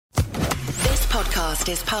podcast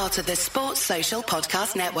is part of the Sports Social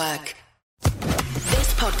Podcast Network.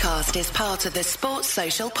 This podcast is part of the Sports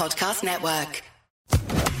Social Podcast Network.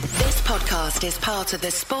 This podcast is part of the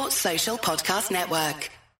Sports Social Podcast Network.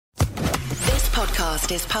 This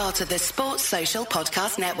podcast is part of the Sports Social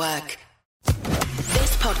Podcast Network.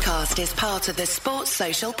 This podcast is part of the Sports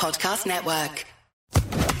Social Podcast Network.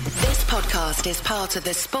 This podcast is part of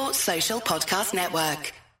the Sports Social Podcast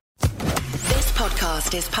Network. This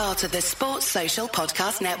podcast is part of the Sports Social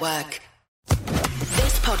Podcast Network.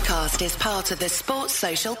 This podcast is part of the Sports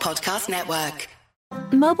Social Podcast Network.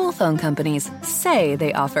 Mobile phone companies say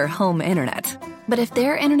they offer home internet. But if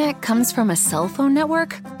their internet comes from a cell phone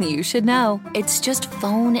network, you should know. It's just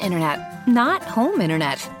phone internet, not home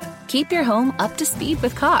internet. Keep your home up to speed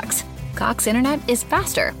with Cox. Cox internet is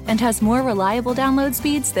faster and has more reliable download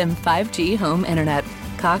speeds than 5G home internet.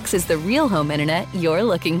 Cox is the real home internet you're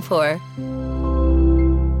looking for.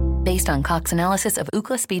 Based on Cox analysis of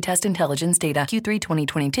Ookla speed test intelligence data Q3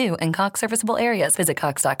 2022 and Cox serviceable areas, visit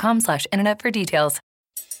cox.com/internet for details.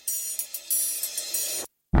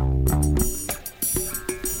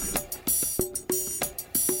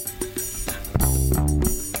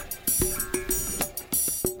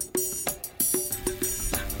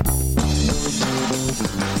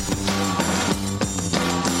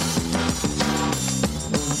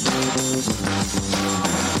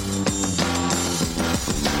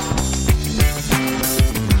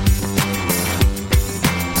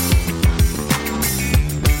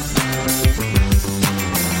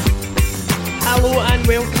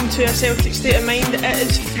 To a Celtic State of Mind. It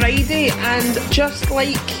is Friday, and just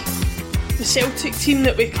like the Celtic team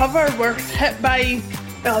that we cover, we're hit by,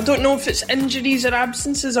 well, I don't know if it's injuries or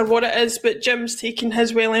absences or what it is, but Jim's taking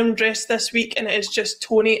his well-earned rest this week, and it is just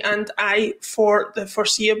Tony and I for the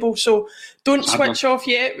foreseeable. So don't switch off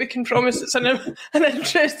yet. We can promise it's an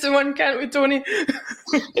interesting one, can't we, Tony?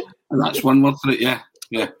 And that's one word for it, yeah.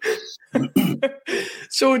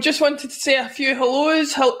 So just wanted to say a few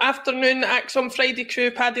hellos. Afternoon, Axe on Friday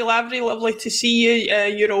crew, Paddy Lavery, lovely to see you.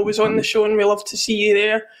 You're always on the show and we love to see you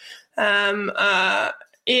there.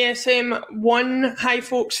 ASM1, hi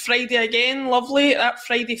folks, Friday again, lovely. That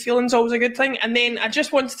Friday feeling's always a good thing. And then I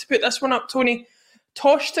just wanted to put this one up, Tony.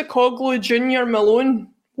 Tosh Koglu Junior Malone.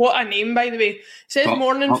 What a name, by the way. He said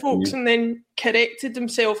morning, folks, and then corrected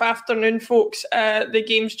himself. Afternoon, folks. The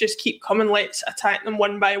games just keep coming. Let's attack them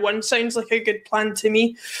one by one. Sounds like a good plan to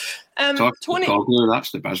me. Tony, Koglu,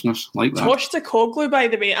 that's the business. Like that. Tosh Koglu, by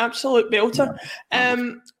the way, absolute belter.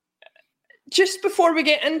 Just before we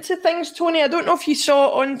get into things, Tony, I don't know if you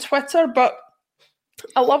saw on Twitter, but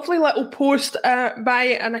a lovely little post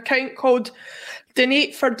by an account called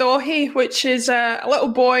Donate for Daithí, which is a little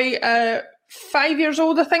boy, 5 years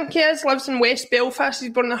old, I think he is, lives in West Belfast.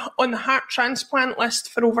 He's been on the heart transplant list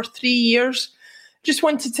for over 3 years. Just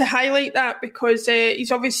wanted to highlight that because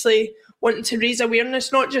he's obviously wanting to raise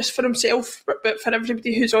awareness, not just for himself, but for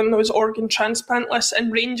everybody who's on those organ transplant lists.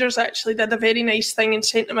 And Rangers actually did a very nice thing and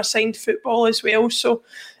sent him a signed football as well. So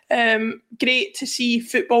great to see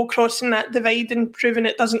football crossing that divide and proving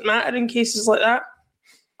it doesn't matter in cases like that.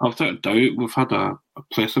 Without a doubt, we've had a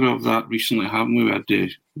plethora of that recently, haven't we? We had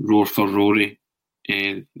the Roar for Rory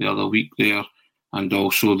the other week there, and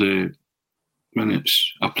also the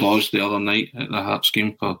minutes applause the other night at the Hearts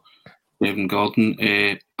game for Devin Gordon.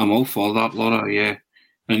 I'm all for that, Laura, yeah.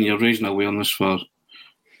 And you're raising awareness for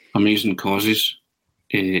amazing causes,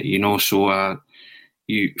 so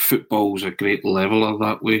football's a great leveller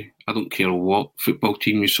that way. I don't care what football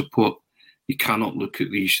team you support. You cannot look at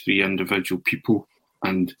these three individual people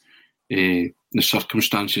and the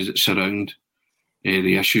circumstances that surround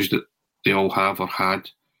the issues that they all have or had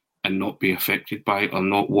and not be affected by it or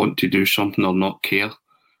not want to do something or not care.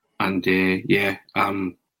 And I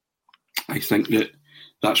think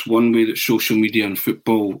that's one way that social media and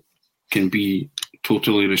football can be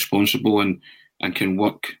totally responsible and can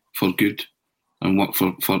work for good and work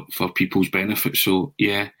for people's benefit. So,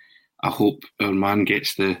 yeah, I hope our man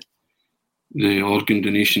gets the organ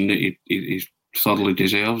donation that he thoroughly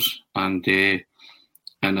deserves, and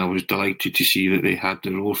I was delighted to see that they had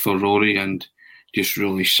the Roar for Rory, and just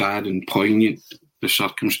really sad and poignant the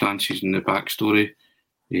circumstances and the backstory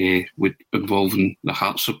with involving the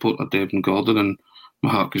heart support of Devin Gordon, and my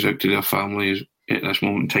heart goes out to their families at this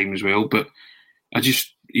moment in time as well. But I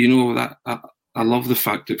just, that I love the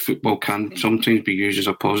fact that football can sometimes be used as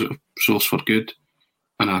a positive source for good,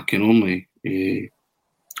 and I can only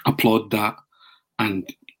applaud that. And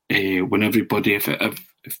when everybody, if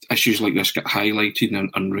issues like this get highlighted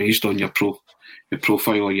and raised on your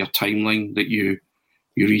profile or your timeline, that you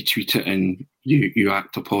retweet it and you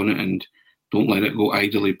act upon it and don't let it go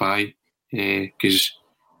idly by. because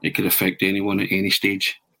it could affect anyone at any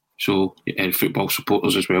stage. So, football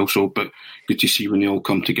supporters as well. So, but good to see when they all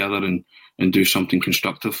come together and do something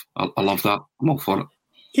constructive. I love that. I'm all for it.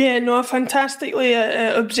 Yeah, no, a fantastically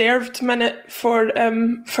observed minute for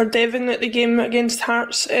Devon at the game against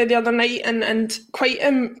Hearts the other night, and quite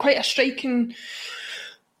a striking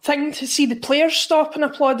thing to see the players stop and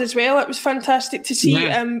applaud as well. It was fantastic to see.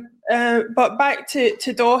 Yeah. But back to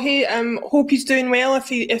Daithí, hope he's doing well.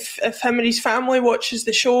 If him or his family watches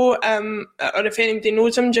the show, or if anybody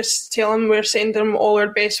knows him, just tell him we're sending him all our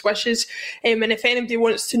best wishes. And if anybody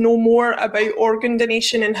wants to know more about organ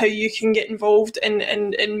donation and how you can get involved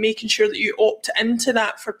in making sure that you opt into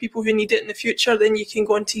that for people who need it in the future, then you can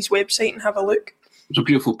go onto his website and have a look. It was a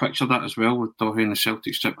beautiful picture, that as well, with Daithí and the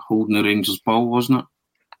Celtic stick holding the Rangers ball, wasn't it?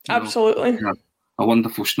 Absolutely. A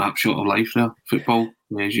wonderful snapshot of life there, football,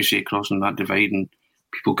 as you say, crossing that divide and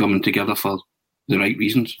people coming together for the right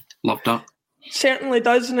reasons. Loved that. Certainly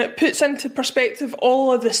does, and it puts into perspective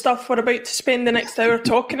all of the stuff we're about to spend the next hour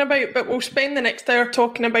talking about, but we'll spend the next hour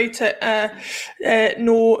talking about it,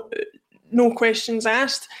 no questions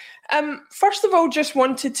asked. First of all, just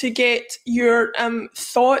wanted to get your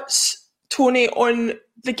thoughts, Tony, on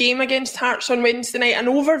the game against Hearts on Wednesday night, an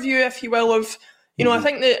overview, if you will, of I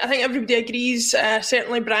think everybody agrees.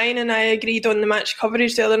 Certainly, Brian and I agreed on the match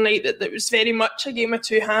coverage the other night that it was very much a game of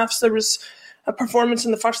two halves. There was a performance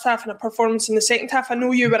in the first half and a performance in the second half. I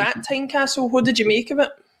know you were at Tynecastle. What did you make of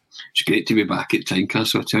it? It's great to be back at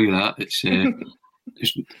Tynecastle, I'll tell you that. It's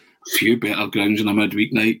there's a few better grounds on a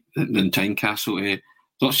midweek night than Tynecastle.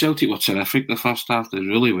 Thought Celtic were terrific the first half. They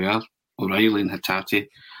really were. O'Reilly and Hatate,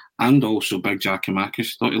 and also Big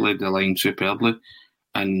Giakoumakis. Thought he led the line superbly.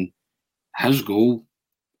 And his goal,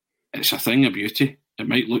 it's a thing of beauty. It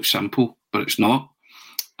might look simple, but it's not.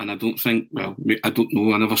 And I don't think, I don't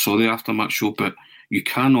know, I never saw the aftermatch show, but you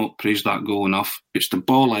cannot praise that goal enough. It's the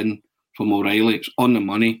ball in from O'Reilly, it's on the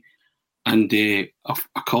money. And a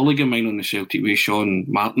colleague of mine on the Celtic Way, Sean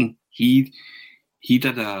Martin, he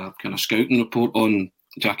did a kind of scouting report on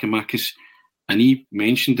Giakoumakis, and he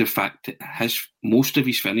mentioned the fact that most of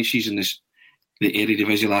his finishes in the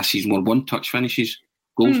Eredivisie last season were one-touch finishes,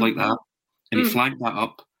 goals like that. And he flagged that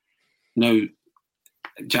up. Now,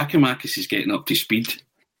 Giakoumakis is getting up to speed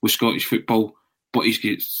with Scottish football, but he's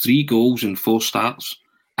got 3 goals in 4 starts,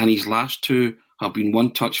 and his last 2 have been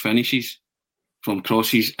one-touch finishes from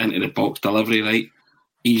crosses into the box delivery, right?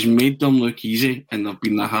 He's made them look easy, and they've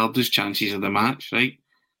been the hardest chances of the match, right?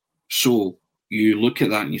 So you look at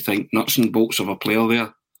that and you think, nuts and bolts of a player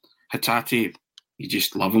there. Hatate, you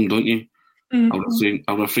just love him, don't you?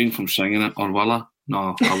 I'll refrain from singing it, or will I?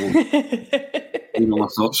 No, I won't. You know my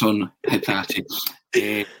thoughts on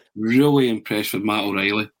Hatate. Really impressed with Matt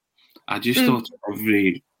O'Reilly. I just thought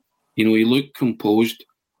he looked composed.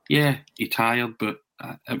 Yeah, he tired, but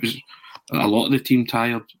it was a lot of the team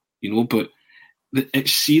tired, but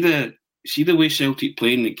see the way Celtic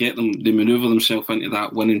play and they manoeuvre themselves into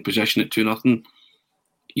that winning position at 2-0.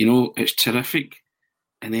 It's terrific.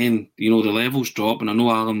 And then, the levels drop, and I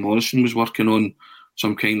know Alan Morrison was working on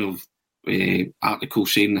some kind of article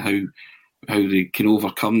saying how they can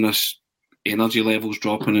overcome this energy levels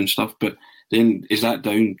dropping and stuff, but then is that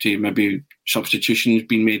down to maybe substitutions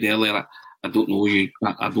being made earlier? I don't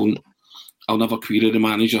know. I'll never query the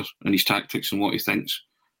manager and his tactics and what he thinks,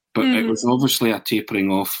 but it was obviously a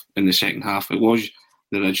tapering off in the second half. It was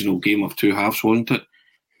the original game of 2 halves, wasn't it?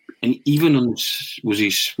 And even on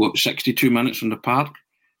 62 minutes on the park,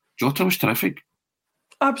 Jota was terrific.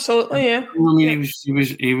 Absolutely, yeah.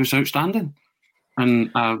 He was outstanding.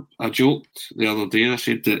 And I joked the other day, I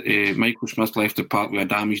said that Michael Smith left the park with a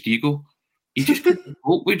damaged ego. He just couldn't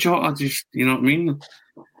cope with Jota, you know what I mean?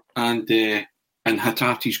 And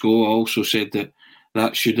Hatate's goal, I also said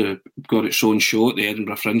that should have got its own show at the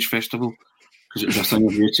Edinburgh Fringe Festival, because it was a thing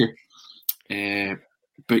of beauty.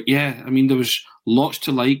 But yeah, there was lots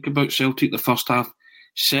to like about Celtic the first half.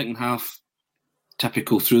 Second half,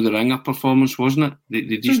 typical through the ringer performance, wasn't it?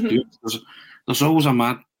 They just do it. There's always a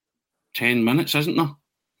mad 10 minutes, isn't there?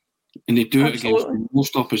 And they do it against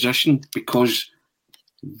most opposition, because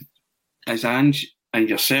as Ange and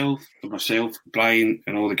yourself, and myself, Brian,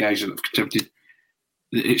 and all the guys that have contributed,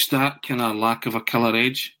 it's that kind of lack of a killer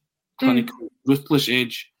edge, clinical, ruthless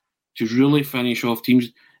edge, to really finish off teams.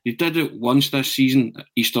 They did it once this season at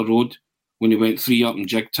Easter Road when they went 3 up in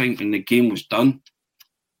jig time and the game was done.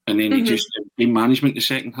 And then they just game management the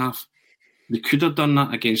second half. They could have done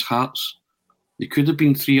that against Hearts. They could have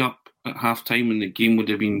been 3 up at half time and the game would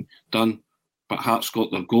have been done. But Hearts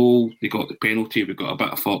got their goal, they got the penalty, we got a bit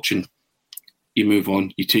of fortune. You move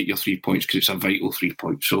on, you take your 3 points because it's a vital 3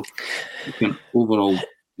 points. So overall,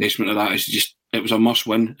 testament to that is just it was a must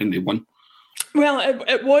win and they won. Well,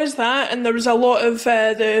 it was that, and there was a lot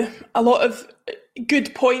of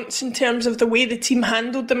good points in terms of the way the team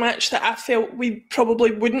handled the match that I felt we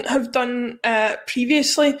probably wouldn't have done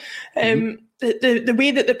previously. The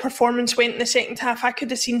way that the performance went in the second half, I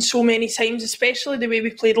could have seen so many times, especially the way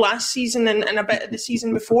we played last season and a bit of the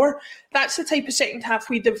season before. That's the type of second half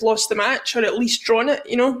we'd have lost the match, or at least drawn it.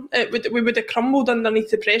 We would have crumbled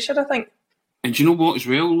underneath the pressure, I think. And do you know what as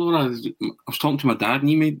well, Laura? I was talking to my dad and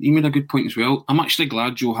he made a good point as well. I'm actually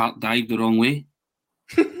glad Joe Hart dived the wrong way.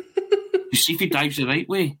 You see, if he dives the right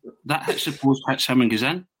way, that hits the post, hits him and goes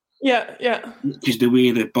in. Yeah. Because the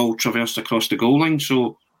way the ball traversed across the goal line.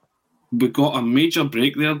 So we got a major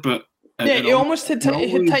break there, but... he almost had time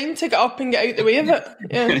to get up and get out the way of it.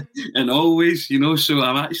 Yeah. And always, so when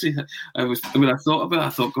I thought about it, I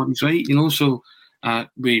thought, God, he's right, so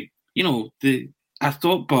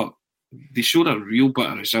but they showed a real bit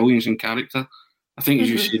of resilience and character. I think, as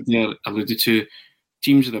you said there, alluded to,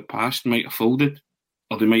 teams of the past might have folded,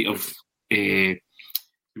 or they might have gave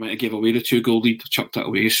away the 2-goal lead, chucked it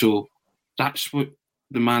away. So that's what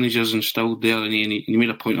the manager's instilled there, and he made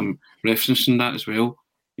a point of referencing that as well.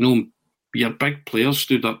 Your big players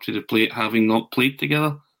stood up to the plate having not played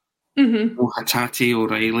together. Hatate,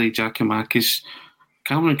 O'Reilly, Giakoumakis,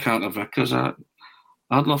 Cameron Carter-Vickers.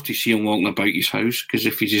 I'd love to see him walking about his house, because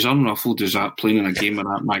if he's as unruffled as that, playing in a game of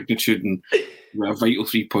that magnitude and with a vital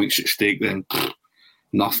 3 points at stake, then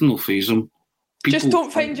nothing will faze him. Just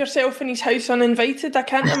don't find yourself in his house uninvited. I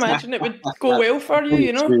can't imagine it would go well for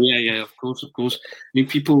you, Yeah, of course. I mean,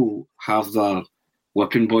 people have their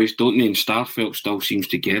whipping boys, don't they? And Starfelt still seems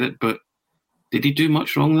to get it, but did he do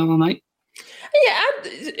much wrong the other night? Yeah,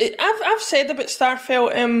 I've said about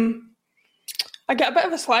Starfelt. I get a bit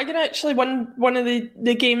of a slagging actually. One of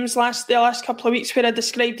the games the last couple of weeks where I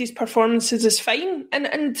described his performances as fine,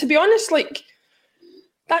 and to be honest,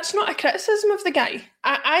 that's not a criticism of the guy.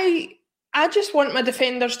 I just want my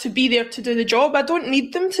defenders to be there to do the job. I don't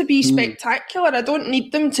need them to be spectacular. I don't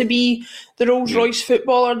need them to be the Rolls-Royce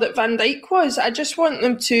footballer that Van Dijk was. I just want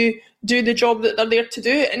them to do the job that they're there to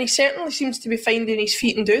do, and he certainly seems to be finding his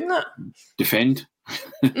feet and doing that. Defend.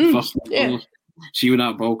 First and foremost. See when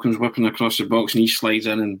that ball comes whipping across the box and he slides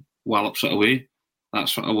in and wallops it away.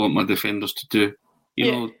 That's what I want my defenders to do.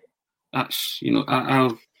 That's you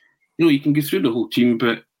can go through the whole team,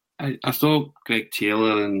 but I thought Greg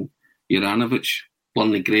Taylor and Juranovic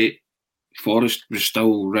weren't great. Forrest was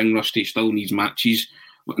still ring rusty, still needs matches,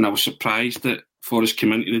 and I was surprised that Forrest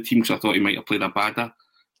came into the team because I thought he might have played a badder.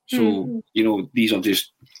 So these are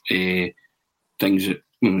just things that.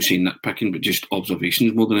 I'm not saying nitpicking, but just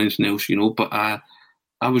observations more than anything else, But I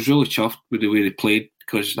was really chuffed with the way they played,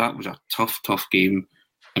 because that was a tough game.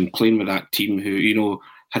 And playing with that team who,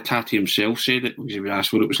 Hatate himself said it, because he was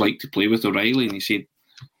asked what it was like to play with O'Reilly, and he said,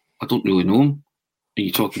 I don't really know him. And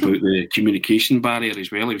you talk about the communication barrier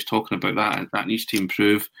as well. He was talking about that, and that needs to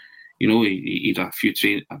improve. He had a few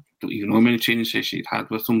I don't even know how many training sessions he'd had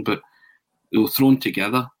with him, but they were thrown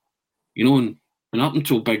together, and up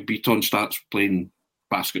until Big Beaton starts playing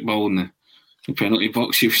basketball in the penalty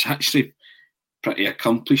box, he was actually pretty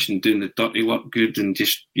accomplished and doing the dirty work good, and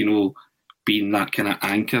just being that kind of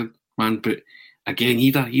anchor man. But again,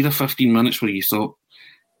 either 15 minutes where you thought,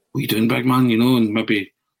 what are you doing, big man, and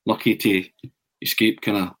maybe lucky to escape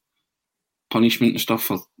kind of punishment and stuff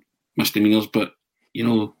for misdemeanors, but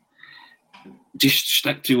just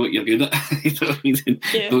stick to what you're good at.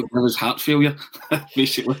 Don't give us heart failure,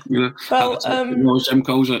 basically. Well, Jim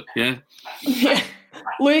calls it, yeah.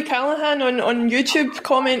 Louis Callahan on YouTube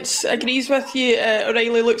comments agrees with you.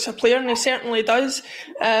 O'Reilly looks a player, and he certainly does.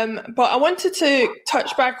 But I wanted to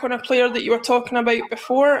touch back on a player that you were talking about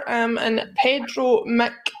before, and Pedro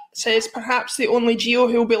Mick says perhaps the only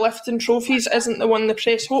Gio who will be lifting trophies isn't the one the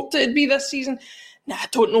press hoped it'd be this season. Now, I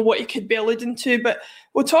don't know what he could be alluding to, but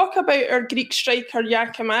we'll talk about our Greek striker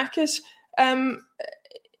Giakoumakis.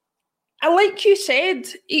 Like you said,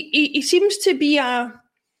 he seems to be a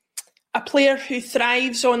player who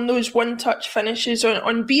thrives on those one-touch finishes,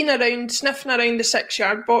 on being around, sniffing around the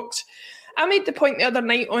 6-yard box. I made the point the other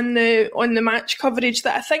night on the match coverage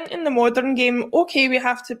that I think in the modern game, okay, we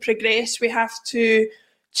have to progress, we have to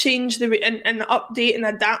change the way and update and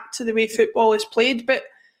adapt to the way football is played, but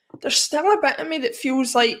there's still a bit of me that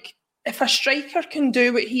feels like if a striker can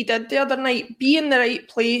do what he did the other night, be in the right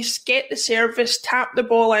place, get the service, tap the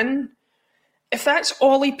ball in, if that's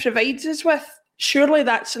all he provides us with, surely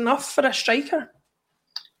that's enough for a striker.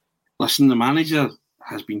 Listen, the manager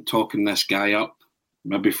has been talking this guy up,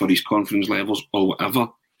 maybe for his confidence levels or whatever.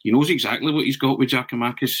 He knows exactly what he's got with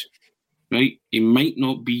Giakoumakis, right? He might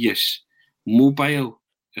not be as mobile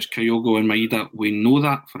as Kyogo and Maeda, we know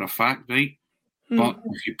that for a fact, right? But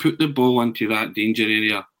if you put the ball into that danger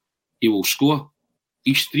area, he will score.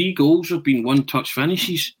 His 3 goals have been one-touch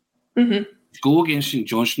finishes. Goal against St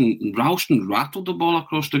Johnstone, and Ralston rattled the ball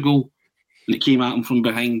across the goal, and it came at him from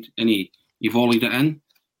behind, and he volleyed it in.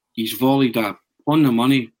 He's volleyed a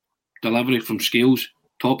on-the-money delivery from Scales,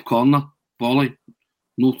 top corner, volley,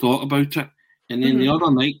 no thought about it. And then the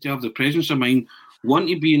other night, to have the presence of mind, 1,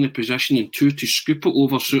 to be in the position, and 2, to scoop it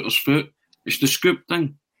over Souttar's foot. It's the scoop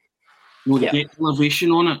thing. You know, to get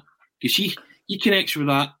elevation on it. Because he connects with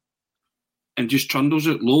that and just trundles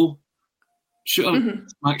it low. Souttar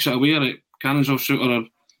smacks it away, or it cannons off Souttar,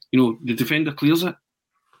 or, the defender clears it.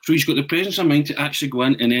 So he's got the presence of mind to actually go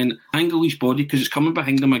in and then angle his body, because it's coming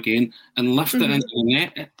behind him again, and lift it into the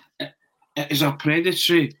net. It is a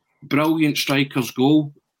predatory, brilliant striker's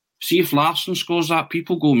goal. See, if Larsson scores that,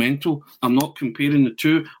 people go mental. I'm not comparing the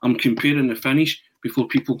two. I'm comparing the finish before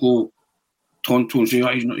people go tonto and say,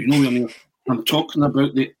 he's not, I'm talking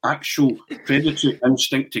about the actual predatory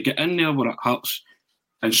instinct to get in there where it hurts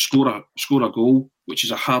and score a goal, which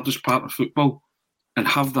is the hardest part of football, and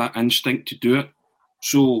have that instinct to do it.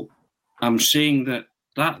 So I'm saying that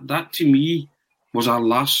to me was a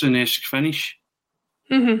Larsson-esque finish.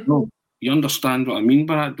 No, you understand what I mean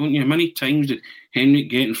by that, don't you? Many times did Henrik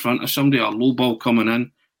get in front of somebody, a low ball coming in,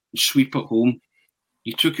 and sweep it home.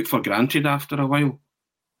 He took it for granted after a while.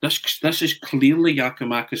 This is clearly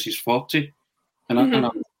Giakoumakis' forte.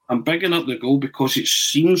 And I'm bigging up the goal because it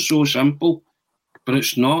seems so simple, but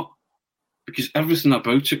it's not, because everything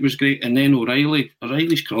about it was great. And then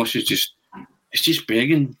O'Reilly's cross is just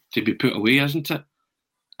begging to be put away, isn't it?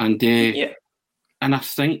 And and I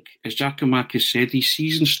think, as Giakoumakis said, his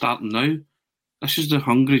season's starting now. This is the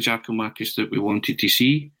hungry Giakoumakis that we wanted to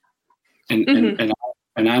see. And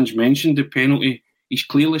Ange mentioned the penalty. He's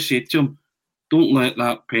clearly said to him, don't let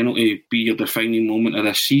that penalty be your defining moment of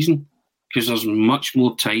this season, because there's much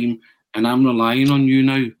more time, and I'm relying on you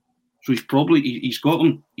now. So he's got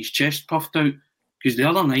him, his chest puffed out, because the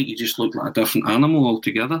other night he just looked like a different animal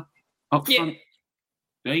altogether up front,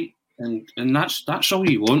 right? And that's all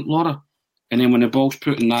you want, Laura. And then when the ball's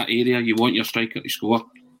put in that area, you want your striker to score,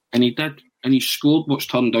 and he did, and he scored what's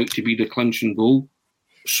turned out to be the clinching goal.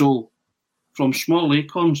 So from small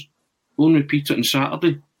acorns, go and repeat it on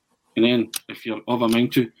Saturday, and then if you're of a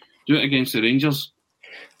mind to, do it against the Rangers.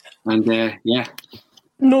 And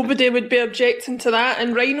nobody would be objecting to that.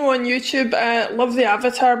 And Rhino on YouTube, love the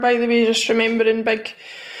avatar, by the way, just remembering Big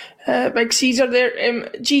Caesar there.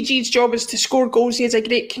 GG's job is to score goals. He has a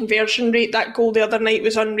great conversion rate. That goal the other night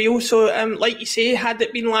was unreal. So like you say, had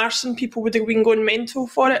it been Larsson, people would have been going mental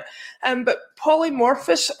for it. But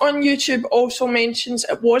Polymorphous on YouTube also mentions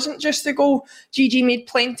it wasn't just the goal. GG made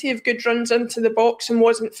plenty of good runs into the box and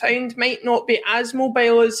wasn't found. Might not be as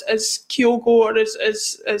mobile as Kyogo or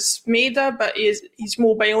as Maeda, but he's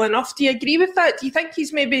mobile enough. Do you agree with that? Do you think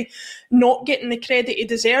he's maybe not getting the credit he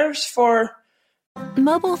deserves for...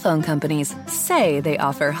 Mobile phone companies say they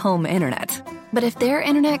offer home internet. But if their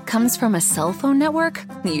internet comes from a cell phone network,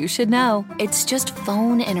 you should know. It's just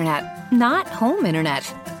phone internet, not home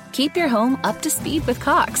internet. Keep your home up to speed with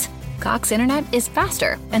Cox. Cox internet is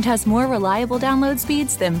faster and has more reliable download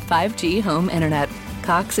speeds than 5G home internet.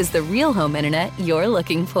 Cox is the real home internet you're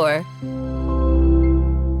looking for.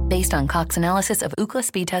 Based on Cox analysis of Ookla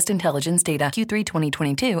speed test intelligence data Q3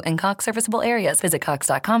 2022 and Cox serviceable areas, visit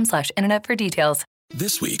cox.com/internet for details.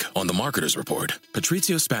 This week on The Marketer's Report,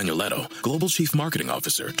 Patrizio Spagnoletto, Global Chief Marketing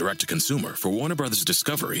Officer, Direct-to-Consumer for Warner Brothers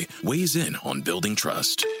Discovery, weighs in on building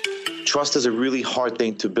trust. Trust is a really hard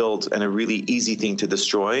thing to build and a really easy thing to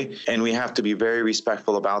destroy, and we have to be very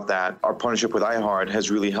respectful about that. Our partnership with iHeart has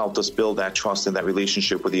really helped us build that trust and that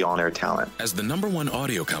relationship with the on-air talent. As the #1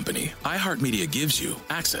 audio company, iHeartMedia gives you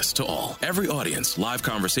access to all. Every audience, live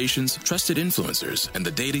conversations, trusted influencers, and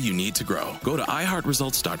the data you need to grow. Go to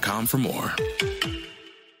iHeartResults.com for more.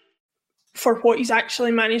 For what he's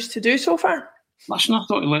actually managed to do so far? Listen, I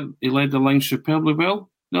thought he led the line superbly well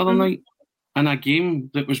the other night. In a game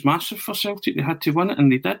that was massive for Celtic. They had to win it,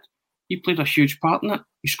 and they did. He played a huge part in it.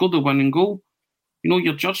 He scored the winning goal.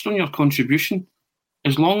 You're judged on your contribution.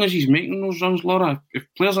 As long as he's making those runs, Laura, if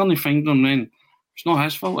players aren't finding them, then it's not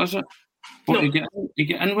his fault, is it? But he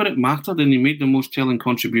get in where it mattered, and he made the most telling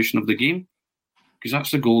contribution of the game, because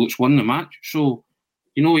that's the goal that's won the match. So,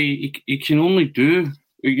 he can only do...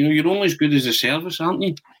 you're only as good as the service, aren't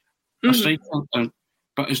you? A striker.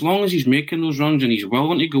 But as long as he's making those runs and he's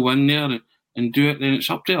willing to go in there and do it, then it's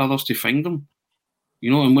up to others to find them.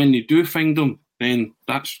 And when they do find them, then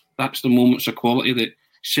that's the moments of quality that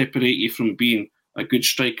separate you from being a good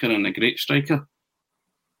striker and a great striker.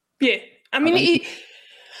 Yeah. I mean,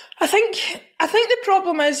 I think the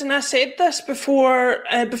problem is, and I said this before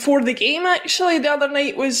the game actually the other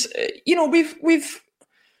night, was we've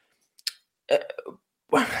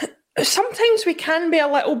sometimes we can be a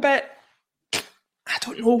little bit, I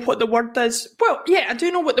don't know what the word is. Well, yeah, I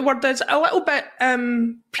do know what the word is. A little bit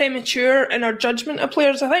premature in our judgment of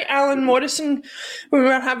players. I think Alan Morrison, when we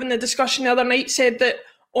were having the discussion the other night, said that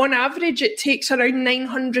on average it takes around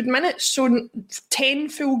 900 minutes, so 10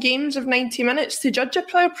 full games of 90 minutes to judge a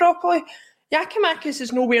player properly. Giakoumakis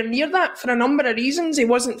is nowhere near that for a number of reasons. He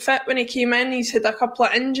wasn't fit when he came in. He's had a couple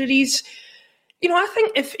of injuries. I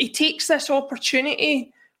think if he takes this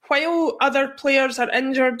opportunity while other players are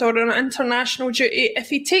injured or on international duty, if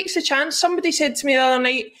he takes a chance, somebody said to me the other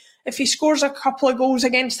night, if he scores a couple of goals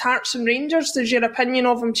against Hearts and Rangers, does your opinion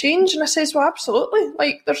of him change? And I says, well,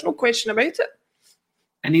 absolutely. There's no question about it.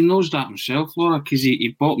 And he knows that himself, Laura, because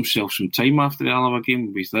he bought himself some time after the Alloa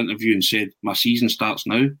game with the interview and said, my season starts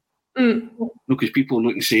now. Because people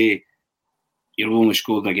look and say, you've only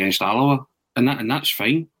scored against Alloa, and that's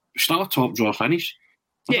fine. Still a top drawer finish.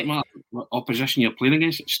 Doesn't matter what opposition you're playing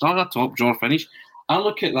against, it's still a top drawer finish. I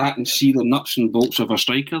look at that and see the nuts and bolts of a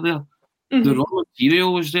striker there. The raw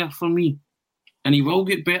material is there for me. And he will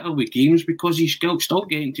get better with games because he's still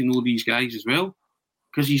getting to know these guys as well.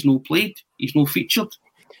 Because he's no played, he's no featured.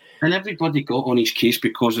 And everybody got on his case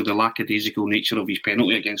because of the lackadaisical nature of his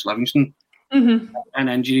penalty against Livingston. In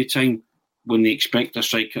injury time, when they expect a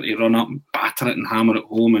striker to run up and batter it and hammer it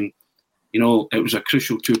home. And, it was a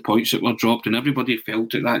crucial 2 points that were dropped and everybody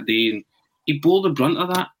felt it that day. And he bore the brunt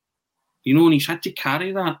of that, and he's had to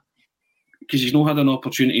carry that because he's not had an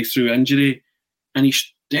opportunity through injury. And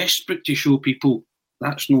he's desperate to show people,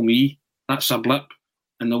 that's no me, that's a blip.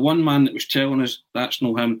 And the one man that was telling us, that's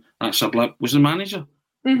no him, that's a blip, was the manager.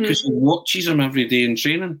 Because he watches him every day in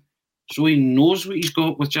training. So he knows what he's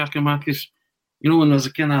got with Giakoumakis. And there's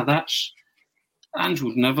a kind of, Ange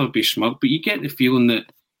would never be smug, but you get the feeling that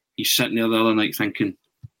he's sitting there the other night thinking,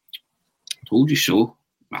 told you so.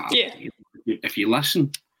 If you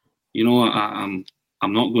listen, I'm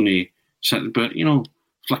not going to sit, but,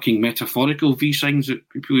 flicking metaphorical V-signs at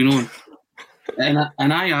people,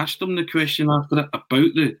 And I asked him the question after it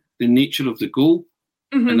about the nature of the goal.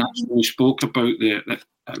 And that's when he spoke about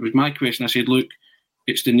it was my question. I said, look,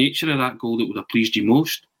 it's the nature of that goal that would have pleased you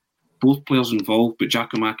most. Both players involved, but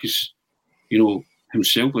Giakoumakis,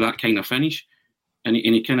 himself with that kind of finish. And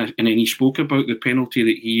then he spoke about the penalty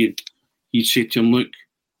that he'd said to him, look,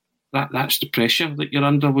 that's the pressure that you're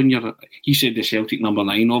under when he said the Celtic number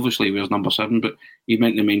 9, obviously he wears number 7, but he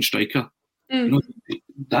meant the main striker.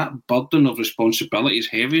 That burden of responsibility is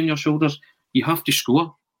heavy on your shoulders. You have to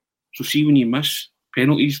score. So see, when you miss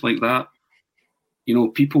penalties like that,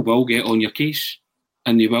 people will get on your case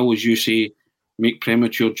and they will, as you say, make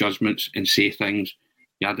premature judgments and say things,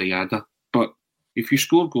 yada, yada. But if you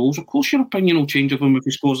score goals, of course your opinion will change of him if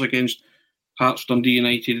he scores against Hearts, Dundee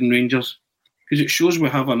United and Rangers. Because it shows we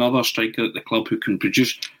have another striker at the club who can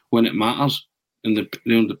produce when it matters in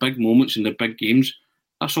the big moments, in the big games.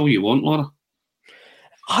 That's all you want, Laura.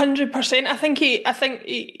 100%. I think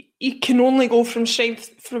he can only go from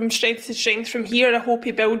strength to strength from here. I hope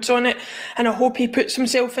he builds on it, and I hope he puts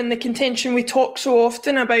himself in the contention. We talk so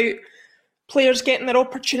often about players getting their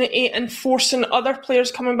opportunity and forcing other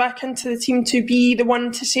players coming back into the team to be the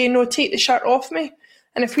one to say, no, take the shirt off me.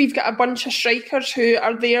 And if we've got a bunch of strikers who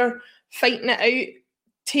are there fighting it out,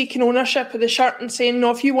 taking ownership of the shirt and saying,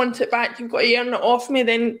 no, if you want it back, you've got to earn it off me,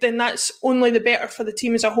 then that's only the better for the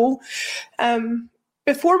team as a whole.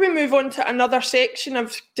 Before we move on to another section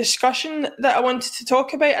of discussion that I wanted to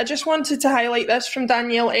talk about, I just wanted to highlight this from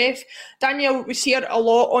Danielle F. Danielle, we see her a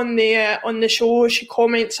lot on the show. She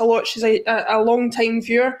comments a lot. She's a long-time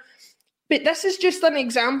viewer. But this is just an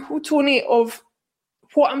example, Tony, of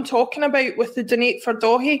what I'm talking about with the donate for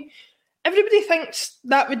Daithí. Everybody thinks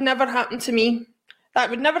that would never happen to me. That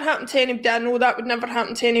would never happen to anybody I know. That would never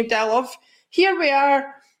happen to anybody I love. Here we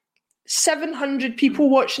are, 700 people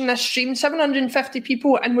watching this stream, 750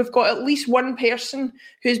 people, and we've got at least one person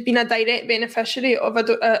who's been a direct beneficiary of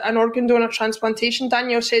an organ donor transplantation.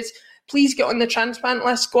 Daniel says, please get on the transplant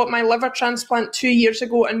list. Got my liver transplant 2 years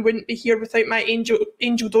ago and wouldn't be here without my angel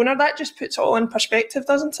donor. That just puts it all in perspective,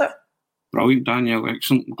 doesn't it? Brilliant, Daniel.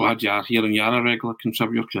 Excellent. I'm glad you are here and you're a regular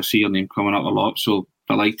contributor because I see your name coming up a lot. So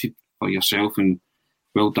delighted for yourself and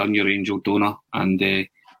well done, your angel donor. And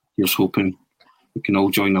here's hoping we can all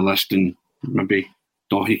join the list and maybe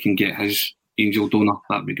Daithí can get his angel donor.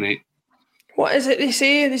 That'd be great. What is it they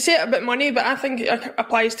say? They say it about money, but I think it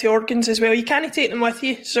applies to organs as well. You can't take them with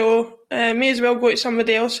you, so may as well go to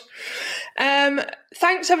somebody else.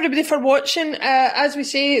 Thanks everybody for watching. As we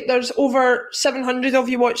say, there's over 700 of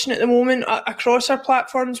you watching at the moment across our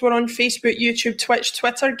platforms. We're on Facebook, YouTube, Twitch,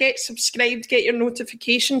 Twitter. Get subscribed, get your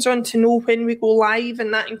notifications on to know when we go live,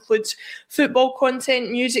 and that includes football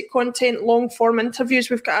content, music content, long-form interviews.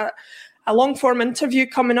 We've got a long-form interview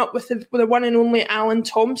coming up with the one and only Alan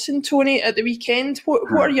Thompson, Tony, at the weekend.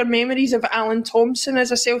 What are your memories of Alan Thompson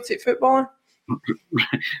as a Celtic footballer?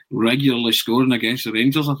 Regularly scoring against the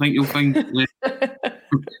Rangers, I think you'll find.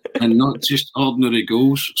 And not just ordinary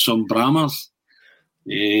goals, some brammers.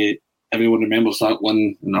 Everyone remembers that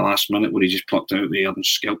one in the last minute where he just plucked out there and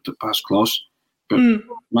scalped it past Kloss. But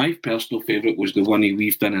my personal favourite was the one he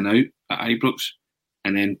weaved in and out at Ibrox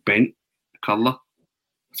and then bent the curler.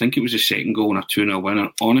 I think it was the second goal and a 2-0 winner.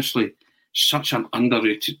 Honestly, such an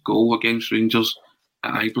underrated goal against Rangers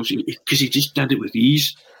at Ibrox because he just did it with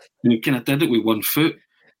ease. And he kind of did it with 1 foot.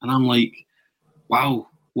 And I'm like, wow,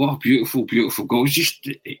 what a beautiful, beautiful goal.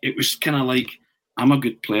 It was kind of like, I'm a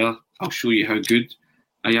good player. I'll show you how good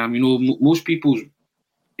I am. You know, most people's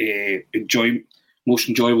most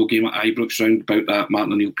enjoyable game at Ibrox round about that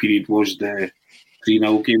Martin O'Neill period was the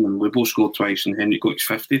 3-0 game, and Lubo scored twice and Henry got his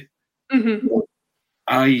 50th. Mm-hmm.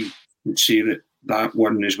 I would say that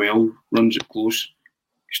one as well runs it close.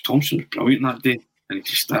 Because Thompson was brilliant that day. And he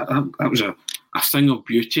just that was a thing of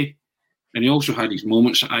beauty. And he also had his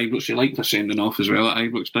moments at Ibrox. He liked the sending off as well at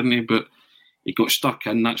Ibrox, didn't he? But he got stuck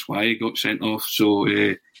in. That's why he got sent off. So,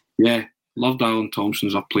 loved Alan Thompson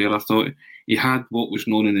as a player. I thought he had what was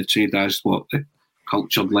known in the trade as the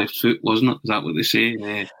cultured left foot, wasn't it? Is that what they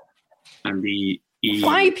say? And he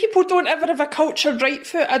why people don't ever have a cultured right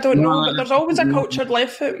foot, I don't know. But there's always a cultured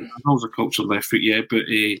left foot. There's always a cultured left foot, yeah. But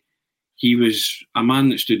he was a man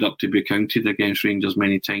that stood up to be counted against Rangers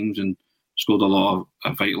many times and scored a lot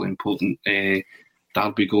of vitally important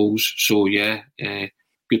derby goals. So,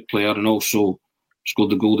 good player, and also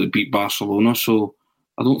scored the goal that beat Barcelona. So,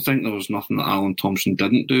 I don't think there was nothing that Alan Thompson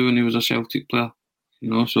didn't do when he was a Celtic player.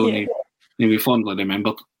 You know, so he'll be fondly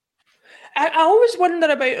remembered. I always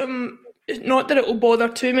wonder about him. Not that it will bother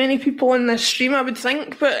too many people in this stream, I would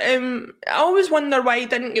think, but I always wonder why he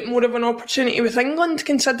didn't get more of an opportunity with England,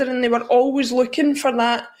 considering they were always looking for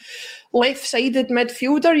that left-sided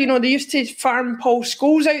midfielder. You know, they used to farm Paul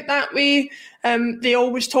Scholes out that way. They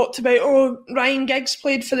always talked about, Ryan Giggs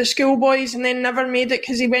played for the schoolboys and then never made it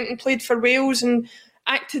because he went and played for Wales and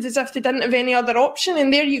acted as if they didn't have any other option.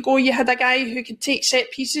 And there you go, you had a guy who could take set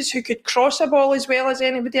pieces, who could cross a ball as well as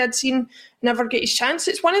anybody I'd seen, never get his chance.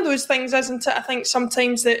 It's one of those things, isn't it? I think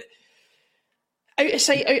sometimes that out of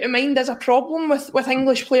sight, out of mind is a problem with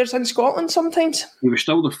English players in Scotland sometimes. He was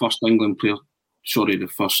still the first England player,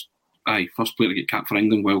 first player to get capped for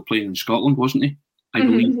England while playing in Scotland, wasn't he? I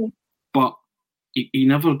believe. Mm-hmm. But he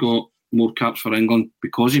never got more caps for England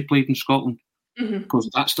because he played in Scotland. Because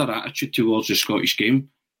that's their attitude towards the Scottish game.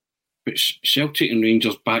 But Celtic and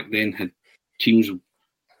Rangers back then had teams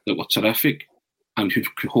that were terrific and who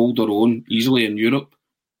could hold their own easily in Europe.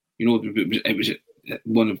 You know, it was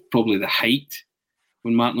one of probably the height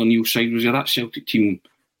when Martin O'Neill's side was there. That Celtic team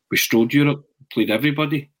bestrode Europe, played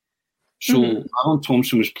everybody. So Alan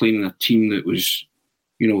Thompson was playing in a team that was,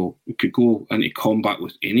 you know, could go into combat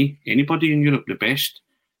with anybody in Europe, the best.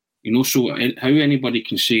 You know, so how anybody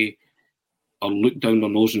can say or look down their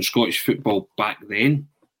nose in Scottish football back then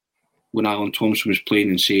when Alan Thompson was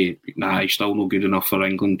playing and say, he's still not good enough for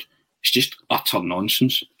England. It's just utter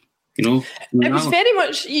nonsense, you know. It was very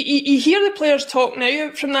much, you hear the players talk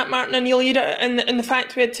now from that Martin O'Neill era and the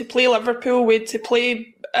fact we had to play Liverpool, we had to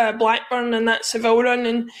play Blackburn and that Seville run,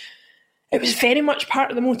 and it was very much part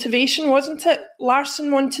of the motivation, wasn't it?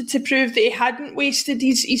 Larsson wanted to prove that he hadn't wasted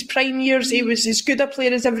his prime years. He was as good a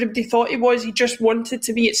player as everybody thought he was. He just wanted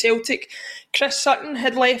to be at Celtic. Chris Sutton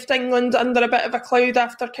had left England under a bit of a cloud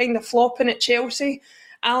after kind of flopping at Chelsea.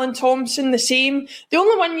 Alan Thompson, the same. The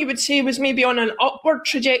only one you would say was maybe on an upward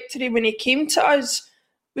trajectory when he came to us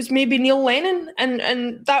was maybe Neil Lennon.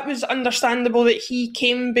 And that was understandable that he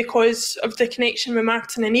came because of the connection with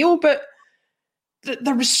Martin O'Neill. But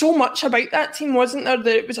there was so much about that team, wasn't there,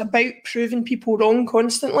 that it was about proving people wrong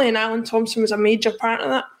constantly, and Alan Thompson was a major part of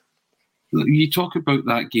that. You talk about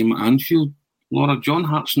that game at Anfield, Laura. John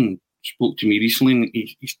Hartson spoke to me recently, and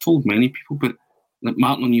he's told many people, but that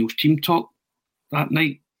Martin O'Neill's team talk that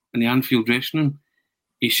night in the Anfield dressing room,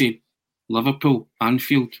 he said, Liverpool,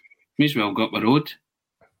 Anfield, may as well go up the road.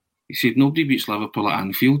 He said, nobody beats Liverpool at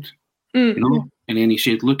Anfield. You know? And then he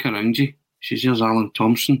said, look around you. He says, there's Alan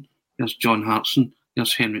Thompson, there's John Hartson,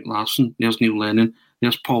 there's Henrik Larsson, there's Neil Lennon,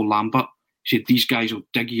 there's Paul Lambert. He said, these guys will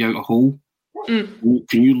dig you out a hole. Can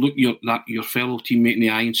you look your fellow teammate in the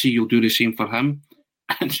eye and see you'll do the same for him?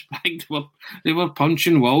 And they were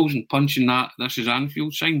punching walls and punching that "This is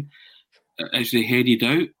Anfield" sign as they headed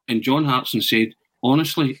out. And John Hartson said,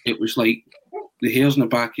 honestly, it was like the hairs in the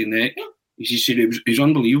back of your neck. He said it was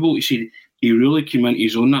unbelievable. He said he really came into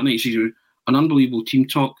his own that night. He said it was an unbelievable team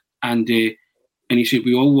talk. And he said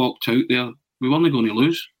we all walked out there. We weren't going to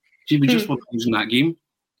lose. He said we just weren't losing that game.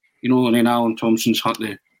 You know, and then Alan Thompson's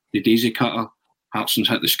hit the daisy cutter. Hartson's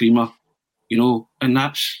hit the screamer. You know, and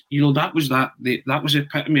that's, you know, that was that was the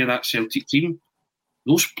epitome of that Celtic team.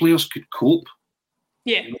 Those players could cope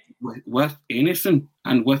with anything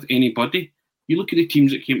and with anybody. You look at the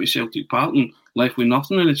teams that came to Celtic Park and left with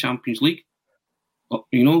nothing in the Champions League.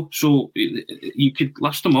 You know, so you could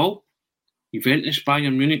list them all. Juventus,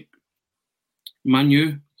 Bayern Munich, Man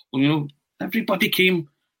U, you know, everybody came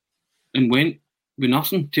and went with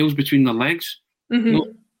nothing, tails between their legs. Mm-hmm. You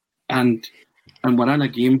know, and we're in a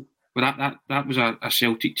game. But that was a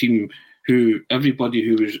Celtic team who everybody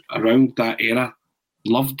who was around that era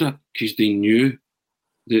loved it because they knew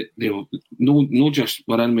that they were no just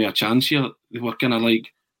we're in with a chance here. They were kind of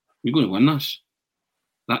like, we're going to win this,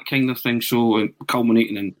 that kind of thing. So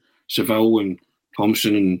culminating in Seville and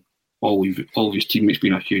Thompson and all of his teammates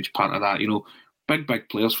being a huge part of that. You know, big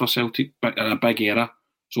players for Celtic in a big era.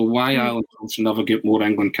 So why Alan Thompson never get more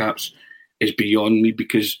England caps is beyond me,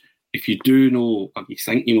 because if you do know, or you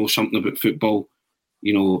think you know something about football,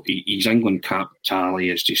 you know, his England cap tally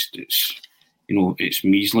is just, it's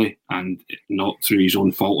measly, and not through his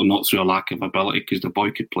own fault and not through a lack of ability, because the boy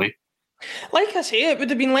could play. Like I say, it would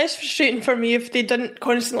have been less frustrating for me if they didn't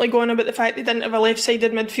constantly go on about the fact they didn't have a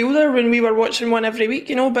left-sided midfielder when we were watching one every week,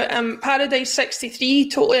 you know. But Paradise 63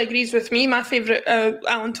 totally agrees with me. My favourite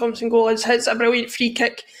Alan Thompson goal is his, a brilliant free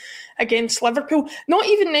kick against Liverpool. Not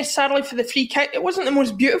even necessarily for the free kick. It wasn't the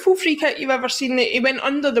most beautiful free kick you've ever seen. He went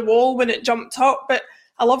under the wall when it jumped up, but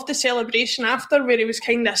I loved the celebration after, where he was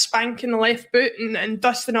kind of spanking the left boot and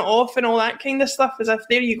dusting it off and all that kind of stuff, as if,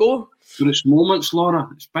 there you go. But it's moments, Laura.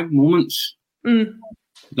 It's big moments.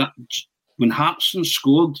 That when Hartson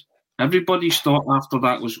scored, everybody's thought after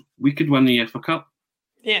that was, we could win the FA Cup.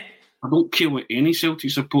 Yeah. I don't care what any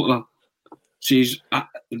Celtic supporter says.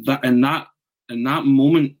 That in that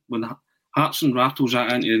moment, when Hartson rattles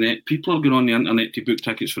that into the net, people are going on the internet to book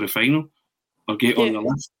tickets for the final or get on the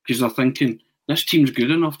list, because they're thinking, this team's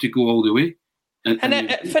good enough to go all the way.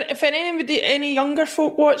 For anybody, any younger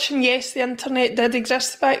folk watching, yes, the internet did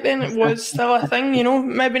exist back then. It was still a thing, you know,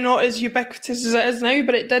 maybe not as ubiquitous as it is now,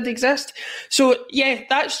 but it did exist. So, yeah,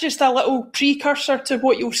 that's just a little precursor to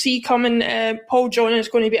what you'll see coming. Paul John is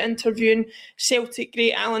going to be interviewing Celtic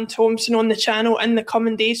great Alan Thompson on the channel in the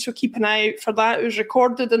coming days, so keep an eye out for that. It was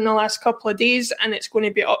recorded in the last couple of days and it's going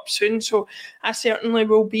to be up soon, so I certainly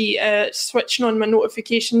will be switching on my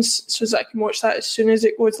notifications so that I can watch that as soon as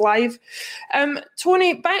it goes live.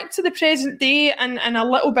 Tony, back to the present day and a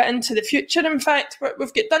little bit into the future. In fact,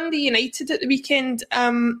 we've got Dundee United at the weekend.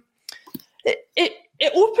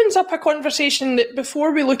 It opens up a conversation that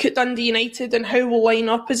before we look at Dundee United and how we'll line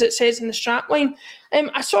up, as it says in the strapline.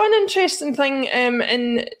 I saw an interesting thing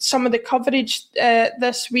in some of the coverage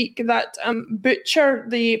this week that Butcher,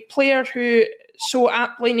 the player who so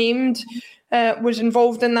aptly named, was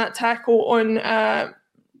involved in that tackle on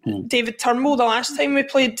David Turnbull the last time we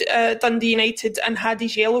played Dundee United and had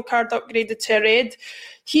his yellow card upgraded to a red.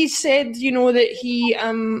 He said, you know, that he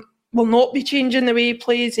will not be changing the way he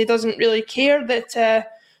plays. He doesn't really care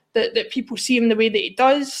that people see him the way that he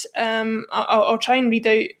does. I'll try and read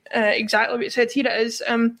out exactly what he said. Here it is.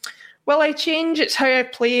 Will I change? It's how I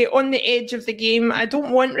play, on the edge of the game. I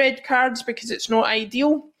don't want red cards because it's not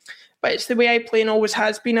ideal, but it's the way I play and always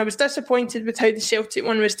has been. I was disappointed with how the Celtic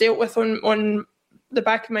one was dealt with on the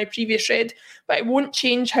back of my previous red, but it won't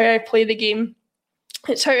change how I play the game.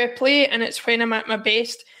 It's how I play, and it's when I'm at my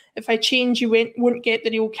best. If I change, you won't get the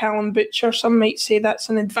real Callum Butcher. Some might say that's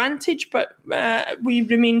an advantage, but we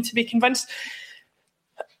remain to be convinced.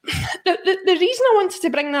 The reason I wanted to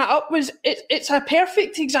bring that up was it's a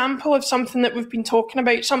perfect example of something that we've been talking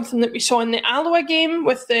about, something that we saw in the Alloa game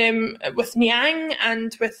with Niang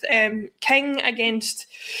and with King against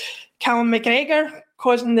Callum McGregor,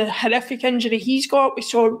 causing the horrific injury he's got. We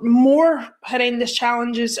saw more horrendous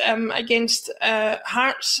challenges against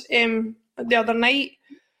Hearts the other night.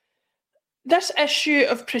 This issue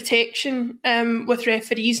of protection with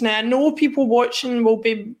referees, now I know people watching will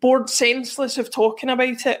be bored senseless of talking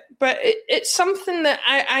about it, but it's something that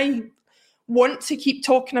I want to keep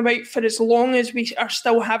talking about for as long as we are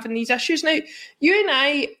still having these issues. Now, you and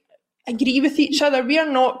I agree with each other. We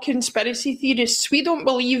are not conspiracy theorists. We don't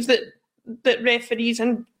believe that referees,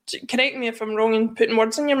 and correct me if I'm wrong and putting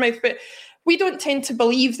words in your mouth, but we don't tend to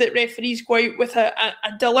believe that referees go out with a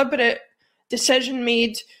deliberate decision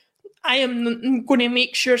made. I am going to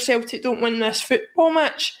make sure Celtic don't win this football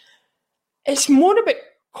match. It's more about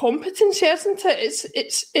competency, isn't it?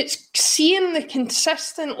 It's seeing the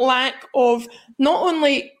consistent lack of not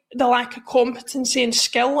only the lack of competency and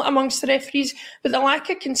skill amongst the referees, but the lack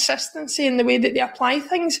of consistency in the way that they apply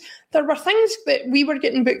things. There were things that we were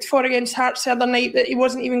getting booked for against Hearts the other night that he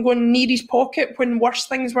wasn't even going near his pocket when worse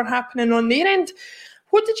things were happening on their end.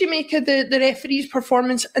 What did you make of the referee's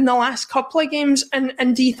performance in the last couple of games?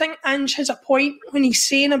 And do you think Ange has a point when he's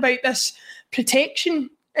saying about this protection?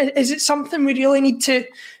 Is it something we really need to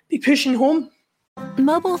be pushing home?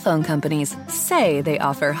 Mobile phone companies say they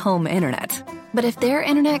offer home internet. But if their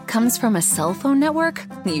internet comes from a cell phone network,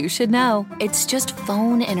 you should know. It's just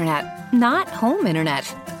phone internet, not home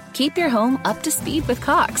internet. Keep your home up to speed with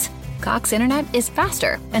Cox. Cox internet is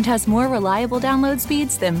faster and has more reliable download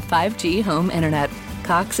speeds than 5G home internet.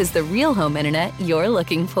 Cox is the real home internet you're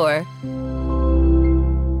looking for.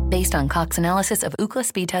 Based on Cox analysis of Ookla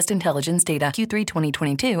speed test intelligence data Q3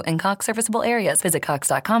 2022 and Cox serviceable areas, visit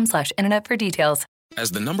cox.com/internet for details. As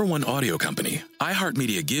the #1 audio company,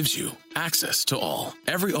 iHeartMedia gives you access to all.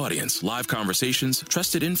 Every audience, live conversations,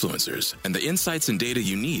 trusted influencers, and the insights and data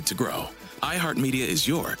you need to grow. iHeartMedia is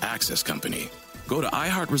your access company. Go to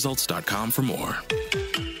iHeartResults.com for more.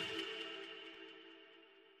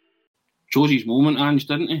 Chose his moment, Ange,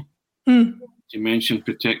 didn't he? To mention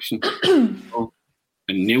protection.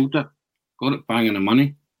 And nailed it. Got it bang on the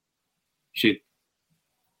money. Said,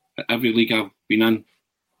 at every league I've been in,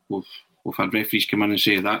 we've had referees come in and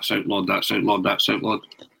say, that's outlawed, that's outlawed, that's outlawed.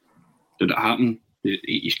 Did it happen?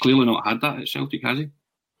 He's clearly not had that at Celtic, has he?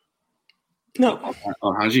 No.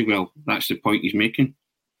 Or has he? Well, that's the point he's making.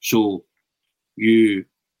 So, you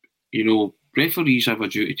know, referees have a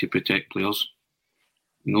duty to protect players.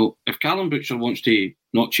 You know, if Callum Butcher wants to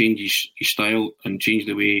not change his style and change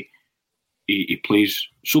the way he plays,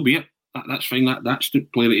 so be it. That's fine. That's the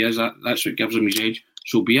player that he is. That's what gives him his edge.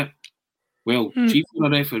 So be it. Well, see, if you're a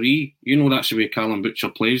referee, you know that's the way Callum Butcher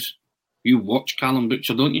plays. You watch Callum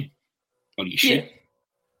Butcher, don't you? Or you should. Yeah.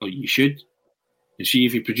 Or you should. And see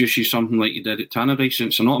if he produces something like he did at Tannadice,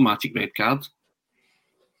 it's an automatic red card.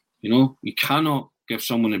 You know, you cannot give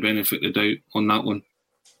someone the benefit of the doubt on that one.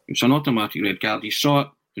 It's an automatic red card. You saw it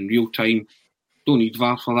in real time. Don't need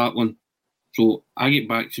VAR for that one. So I get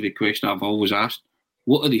back to the question I've always asked.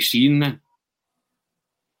 What are they seeing then?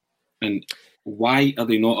 And why are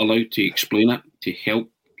they not allowed to explain it to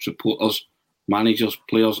help supporters, managers,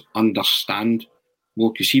 players understand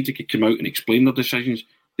more? Because if they could come out and explain their decisions,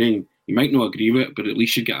 then you might not agree with it, but at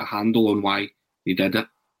least you get a handle on why they did it.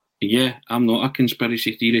 And yeah, I'm not a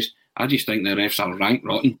conspiracy theorist. I just think the refs are rank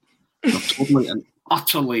rotten. They're totally and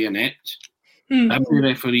utterly inept. Every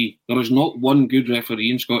referee. There is not one good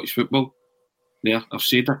referee in Scottish football. There, I've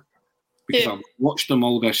said it. Because I've watched them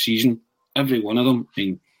all this season. Every one of them.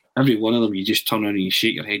 And every one of them, you just turn around and you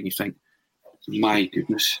shake your head and you think, my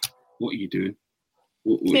goodness, what are you doing?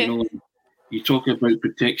 You know, you talk about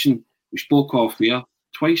protection. We spoke off there.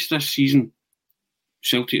 Twice this season,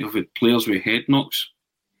 Celtic have had players with head knocks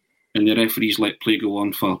and the referees let play go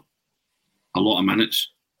on for a lot of minutes.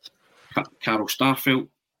 Carol Starfelt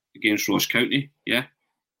against Ross County,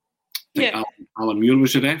 Alan Muir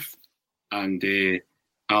was the ref, and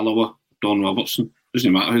Alloa, Don Robertson.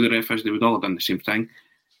 Doesn't matter who the ref is, they would all have done the same thing.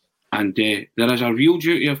 And there is a real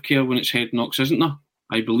duty of care when it's head knocks, isn't there?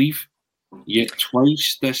 I believe. Yet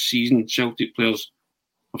twice this season, Celtic players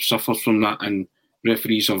have suffered from that, and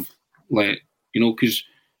referees have let, because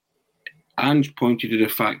Ange pointed to the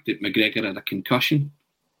fact that McGregor had a concussion.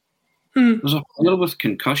 There's a player with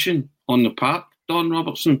concussion on the park, Don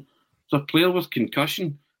Robertson. There's a player with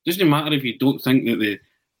concussion. Doesn't matter if you don't think that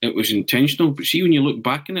it was intentional, but see, when you look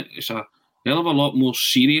back on it, it's a hell of a lot more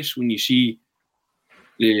serious when you see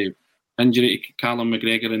the injury to Callum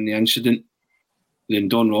McGregor in the incident than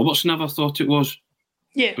Don Robertson ever thought it was.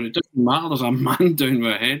 Yeah. But it doesn't matter, there's a man down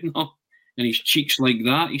with a head knock, and his cheeks like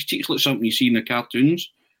that. His cheeks like something you see in the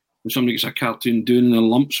cartoons. When somebody gets a cartoon doing and the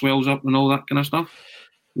lump swells up and all that kind of stuff.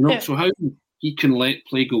 So how he can let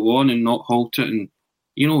play go on and not halt it, and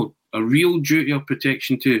a real duty of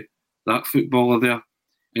protection to that footballer there.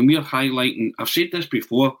 And we're highlighting, I've said this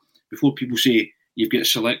before people say you've got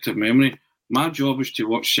selective memory. My job is to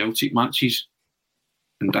watch Celtic matches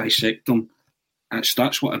and dissect them.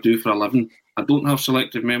 That's what I do for a living. I don't have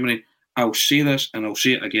selective memory. I'll say this and I'll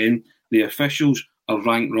say it again. The officials are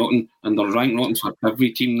rank rotten, and they're rank rotten for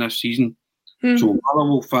every team this season. So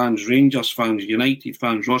Motherwell fans, Rangers fans, United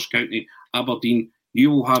fans, Ross County, Aberdeen,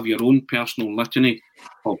 you will have your own personal litany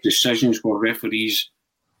of decisions where referees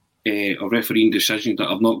of refereeing decisions that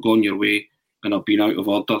have not gone your way and have been out of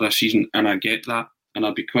order this season, and I get that, and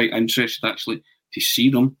I'd be quite interested actually to see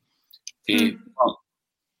them. But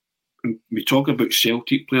we talk about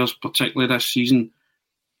Celtic players, particularly this season,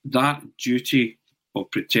 that duty of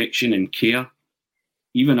protection and care,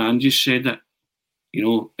 even Ange said it,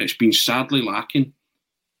 it's been sadly lacking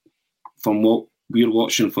from what we're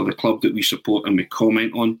watching for the club that we support and we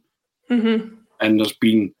comment on. Mm-hmm. And there's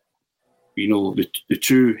been, the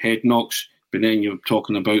two head knocks, but then you're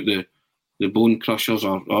talking about the bone crushers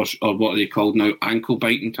or what are they called now, ankle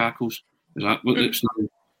biting tackles. Is that what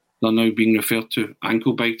they're now being referred to?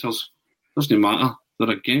 Ankle biters. Doesn't matter.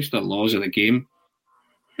 They're against the laws of the game.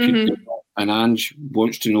 Mm-hmm. And Ange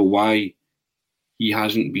wants to know why he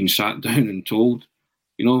hasn't been sat down and told.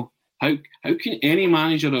 How can any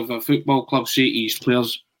manager of a football club say to his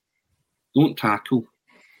players, don't tackle?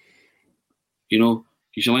 Because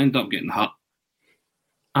you'll end up getting hurt.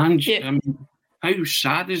 And how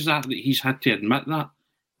sad is that he's had to admit that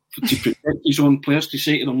to protect his own players, to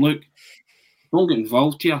say to them, look, don't get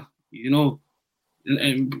involved here.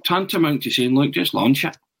 Tantamount to saying, look, just launch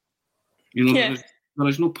it. There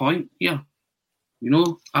is no point here.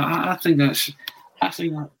 I think that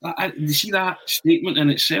you see that statement in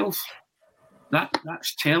itself.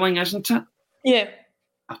 That's telling, isn't it? Yeah.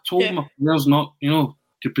 I told my players not,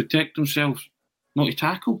 to protect themselves, not to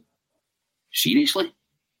tackle. Seriously.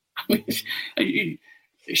 See,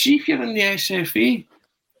 if you're in the SFA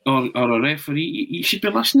or a referee, you should be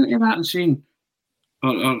listening to that and saying,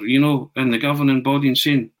 or in the governing body and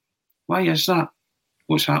saying, why is that?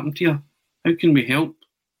 What's happened here? How can we help?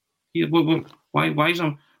 Here, why is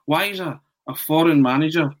a foreign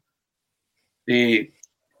manager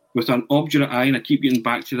with an obdurate eye, and I keep getting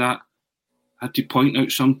back to that, had to point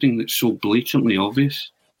out something that's so blatantly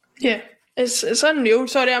obvious? Yeah. It's unreal.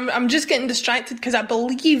 Sorry, I'm just getting distracted because I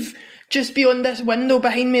believe just beyond this window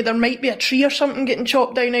behind me there might be a tree or something getting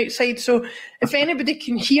chopped down outside. So if anybody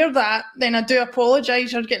can hear that, then I do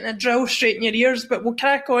apologise. You're getting a drill straight in your ears, but we'll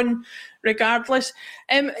crack on regardless.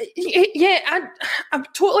 I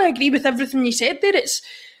totally agree with everything you said there.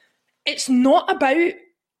 It's not about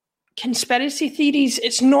conspiracy theories.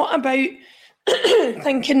 It's not about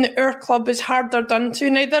thinking that our club is harder done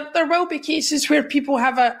to. Now, there will be cases where people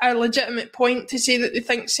have a legitimate point to say that they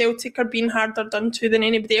think Celtic are being harder done to than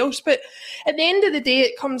anybody else, but at the end of the day,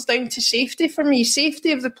 it comes down to safety for me.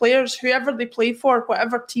 Safety of the players, whoever they play for,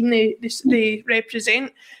 whatever team they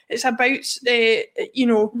represent. It's about,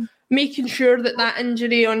 making sure that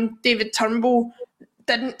injury on David Turnbull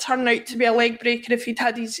didn't turn out to be a leg breaker if he'd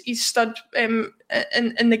had his stud in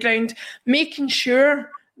the ground. Making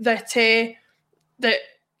sure that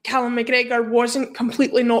Callum McGregor wasn't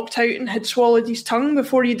completely knocked out and had swallowed his tongue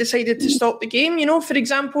before he decided to stop the game. For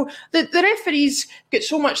example, the referee's got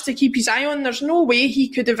so much to keep his eye on, there's no way he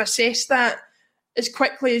could have assessed that as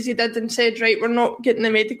quickly as he did and said, right, we're not getting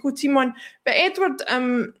the medical team on. But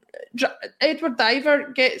Edward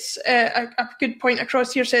Diver gets a good point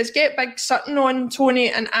across here, says, get Big Sutton on, Tony,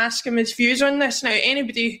 and ask him his views on this. Now,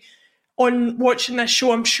 anybody on watching this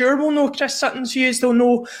show, I'm sure, will know Chris Sutton's views. They'll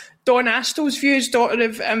know Dawn Astel's views, daughter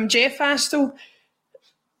of Jeff Astel.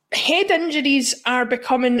 Head injuries are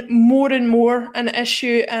becoming more and more an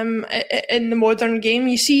issue in the modern game.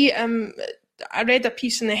 You see, I read a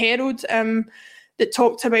piece in the Herald that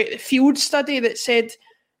talked about the field study that said,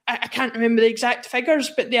 I can't remember the exact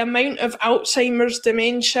figures, but the amount of Alzheimer's,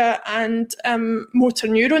 dementia and motor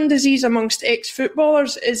neuron disease amongst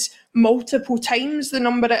ex-footballers is multiple times the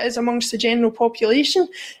number it is amongst the general population.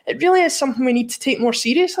 It really is something we need to take more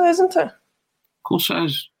seriously, isn't it? Of course it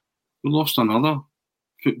is. We lost another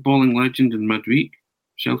footballing legend in midweek,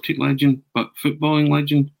 Celtic legend, but footballing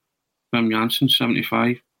legend, Wim Jansen,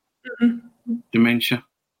 75, dementia.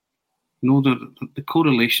 The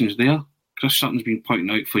correlation's there. Chris Sutton's been pointing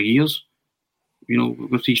out for years,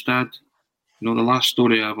 with his dad. The last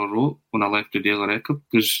story I ever wrote when I left the Daily Record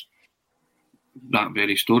was that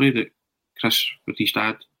very story that Chris with his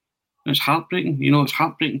dad. And it's heartbreaking. It's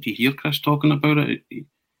heartbreaking to hear Chris talking about it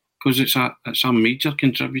because it's a major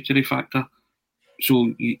contributory factor.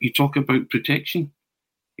 So you talk about protection,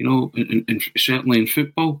 and certainly in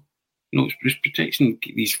football, it's protecting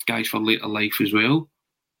these guys for later life as well,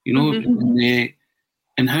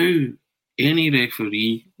 and how any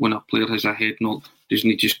referee, when a player has a head knock, doesn't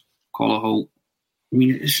he just call a halt? I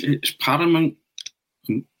mean, it's paramount,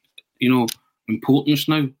 importance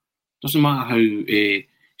now. Doesn't matter how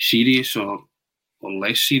serious or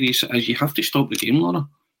less serious it is. You have to stop the game, Laura.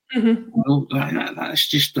 That's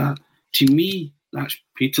just that. To me, that's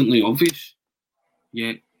patently obvious.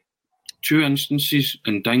 Yet, 2 instances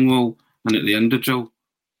in Dingwall and at the Indodrill,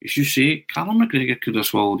 as you say, Callum McGregor could have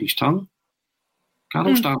swallowed his tongue.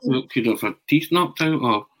 Carl Starfield could have had teeth knocked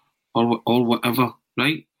out or whatever,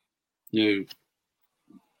 right? Now,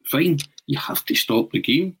 fine, you have to stop the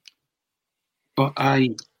game. But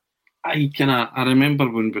I remember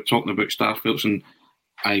when we were talking about Starfields, and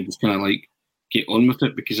I was kind of like, get on with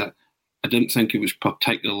it, because I didn't think it was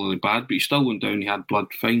particularly bad, but he still went down, he had blood,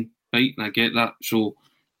 fine, right? And I get that. So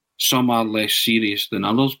some are less serious than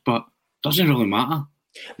others, but it doesn't really matter.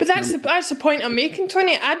 But that's the point I'm making,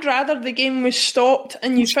 Tony. I'd rather the game was stopped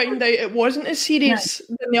and you found out it wasn't as serious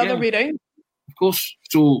than the other way round. Of course.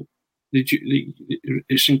 So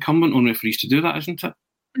it's incumbent on referees to do that, isn't it?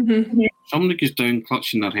 Mm-hmm. If somebody goes down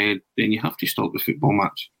clutching their head, then you have to stop the football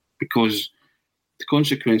match, because the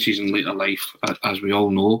consequences in later life, as we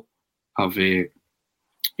all know, have are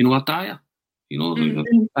dire.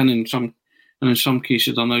 And in some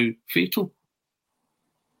cases are now fatal.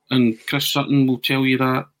 And Chris Sutton will tell you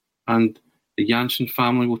that, and the Janssen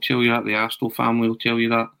family will tell you that, the Astle family will tell you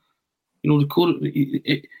that.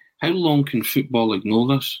 How long can football ignore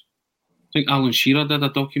this? I think Alan Shearer did a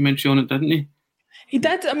documentary on it, didn't he? He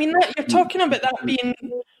did. I mean, you're talking about that being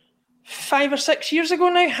 5 or 6 years ago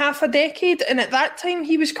now, half a decade, and at that time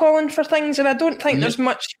he was calling for things, and I don't think there's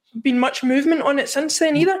been much movement on it since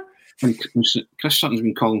then either. And Chris Sutton's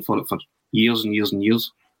been calling for it for years and years and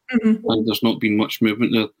years, and there's not been much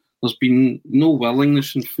movement there. There's been no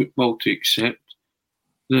willingness in football to accept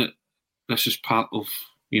that this is part of,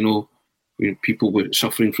 people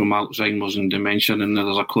suffering from Alzheimer's and dementia, and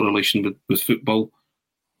there's a correlation with football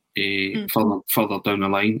further down the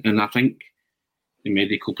line. And I think the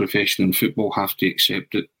medical profession and football have to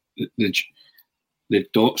accept that the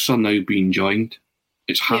dots are now being joined.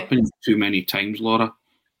 It's happened too many times, Laura,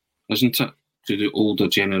 isn't it, to the older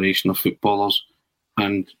generation of footballers?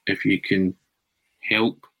 And if you can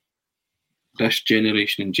help this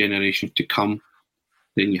generation and generations to come,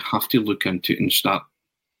 then you have to look into it and start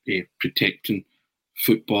protecting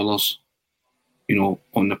footballers,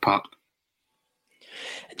 on the park.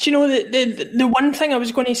 Do you know, the one thing I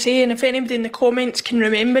was going to say, and if anybody in the comments can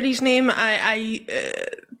remember his name,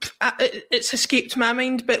 it's escaped my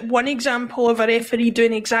mind, but one example of a referee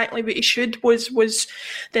doing exactly what he should was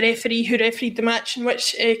the referee who refereed the match in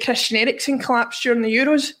which Christian Eriksen collapsed during the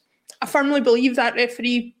Euros. I firmly believe that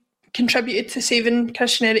referee contributed to saving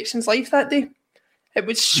Christian Eriksen's life that day. It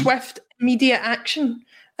was swift, immediate action,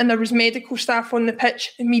 and there was medical staff on the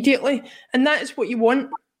pitch immediately, and that is what you want.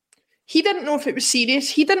 He didn't know if it was serious.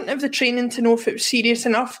 He didn't have the training to know if it was serious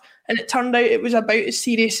enough, and it turned out it was about as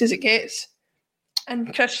serious as it gets.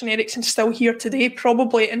 And Christian Eriksen's still here today,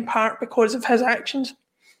 probably in part because of his actions.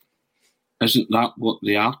 Isn't that what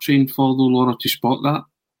they are trained for, though, Laura, to spot that?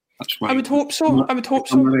 That's why I would hope so. I'm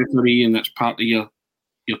a referee, and that's part of your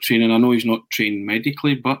training. I know he's not trained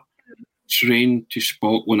medically, but trained to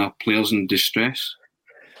spot when a player's in distress.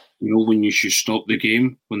 When you should stop the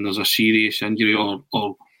game, when there's a serious injury or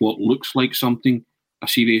what looks like a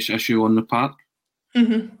serious issue on the park.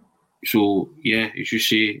 Mm-hmm. So, as you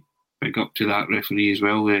say, big up to that referee as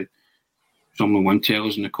well. Someone won't tell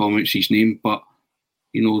us in the comments his name, but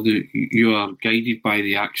you are guided by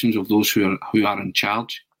the actions of those who are in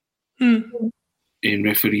charge. Mm-hmm. And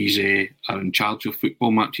referees are in charge of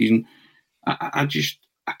football matches. And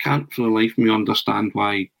I can't for the life of me understand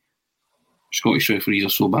why Scottish referees are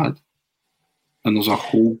so bad. And there's a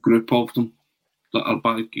whole group of them that are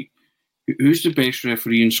bad. Who's the best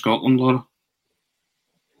referee in Scotland, Laura?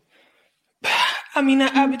 I mean,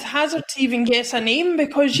 I would hazard to even guess a name,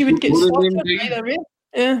 because you would get slaughtered either way.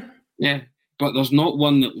 Yeah, but there's not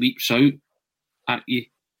one that leaps out at you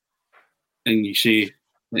and you say,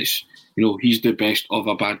 he's the best of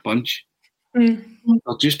a bad bunch. They're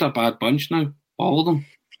just a bad bunch now, all of them.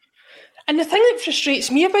 And the thing that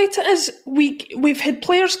frustrates me about it is we've had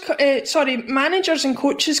managers and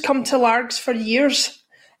coaches come to Largs for years.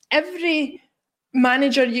 Every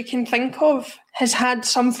manager you can think of has had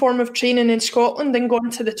some form of training in Scotland and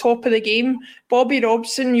gone to the top of the game. Bobby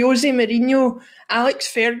Robson, Jose Mourinho, Alex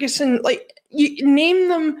Ferguson, you name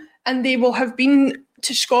them and they will have been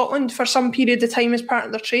to Scotland for some period of time as part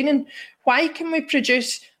of their training. Why can we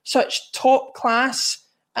produce such top class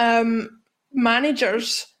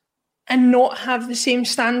managers and not have the same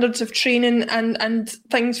standards of training and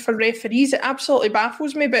things for referees? It absolutely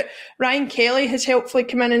baffles me. But Ryan Kelly has helpfully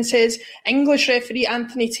come in and says English referee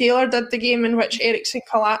Anthony Taylor did the game in which Eriksen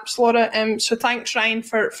collapsed, Laura. So thanks, Ryan,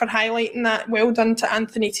 for highlighting that. Well done to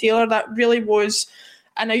Anthony Taylor. That really was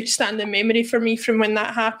an outstanding memory for me from when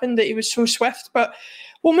that happened, that he was so swift. But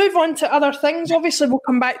We'll move on to other things. Obviously, we'll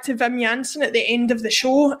come back to Wim Jansen at the end of the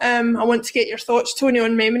show. I want to get your thoughts, Tony,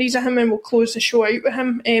 on memories of him, and we'll close the show out with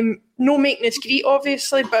him. No making us greet,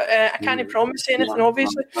 obviously, but I can't promise anything,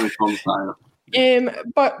 obviously.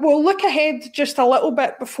 But we'll look ahead just a little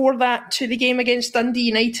bit before that to the game against Dundee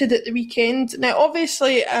United at the weekend. Now,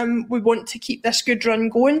 obviously, we want to keep this good run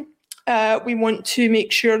going. We want to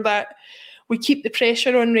make sure that we keep the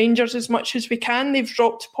pressure on Rangers as much as we can. They've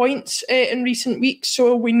dropped points in recent weeks,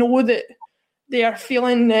 so we know that they are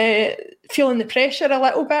feeling the pressure a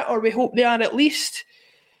little bit, or we hope they are at least.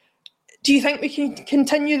 Do you think we can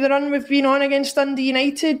continue the run we've been on against Dundee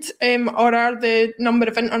United, or are the number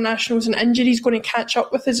of internationals and injuries going to catch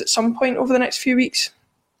up with us at some point over the next few weeks?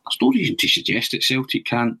 There's no reason to suggest that Celtic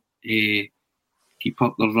can't keep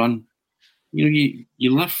up their run. You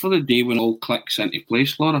live for the day when it all clicks into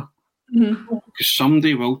place, Laura. Mm-hmm. Because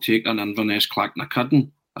somebody will take an Inverness clack na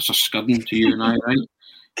cudding. That's a scudding to you and I, right?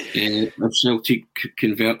 If Celtic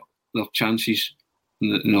convert their chances,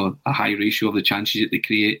 a high ratio of the chances that they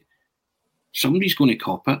create, somebody's going to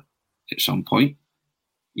cop it at some point.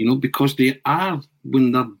 Because they are,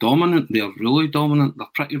 when they're dominant, they're really dominant, they're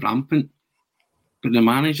pretty rampant. But the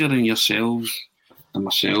manager and yourselves and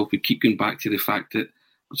myself, we keep going back to the fact that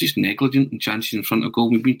we're just negligent in chances in front of goal.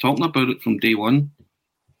 We've been talking about it from day one.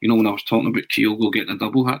 When I was talking about Kyogo getting a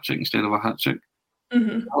double hat-trick instead of a hat-trick,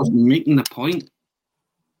 mm-hmm. I was making the point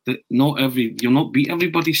that you'll not beat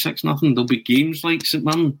everybody 6-0. There'll be games like St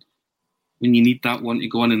Mirren when you need that one to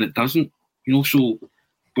go in and it doesn't.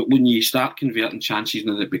 But when you start converting chances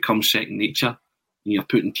and it becomes second nature, and you're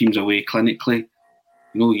putting teams away clinically,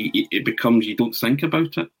 it becomes, you don't think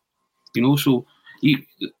about it. So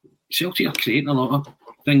Celtic are creating a lot of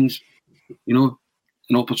things, and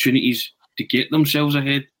opportunities to get themselves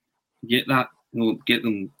ahead, get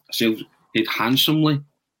themselves ahead handsomely.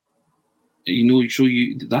 So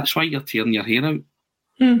that's why you're tearing your hair out.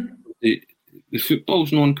 The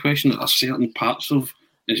football's no question that there are certain parts of,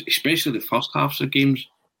 especially the first halves of games,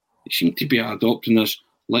 they seem to be adopting this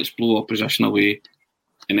let's blow opposition away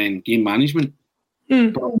and then game management.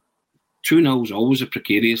 But 2-0 is always a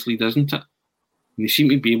precarious lead, isn't it? And they seem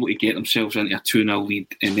to be able to get themselves into a 2-0 lead,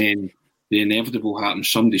 and then the inevitable happens.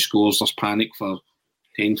 Somebody scores, there's panic for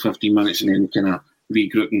 10, 15 minutes, and then kind of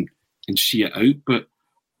regroup and see it out. But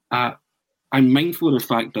I'm mindful of the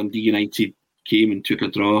fact Dundee United came and took a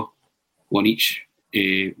draw, one each,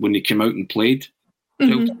 when they came out and played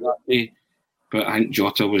that day. But I think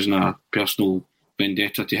Jota was in a personal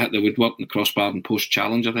vendetta to hit the woodwork in the crossbar and post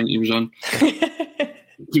challenge, I think he was on.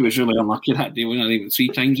 He was really unlucky that day, wasn't he? I think 3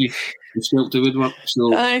 times he scalped the woodwork. So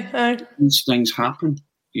these things happen,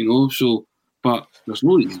 so, but there's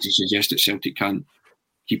no reason to suggest that Celtic can't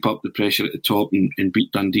keep up the pressure at the top and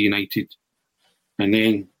beat Dundee United. And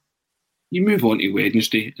then you move on to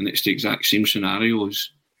Wednesday and it's the exact same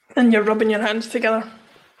scenarios. And you're rubbing your hands together.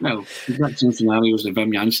 Well, the exact same scenario as the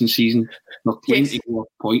Wim Jansen season. They're playing to go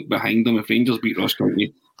a point behind them. If Rangers beat Ross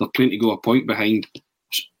County, they're playing to go a point behind.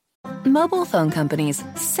 Mobile phone companies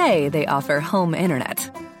say they offer home internet.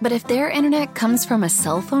 But if their internet comes from a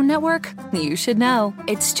cell phone network, you should know.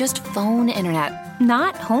 It's just phone internet,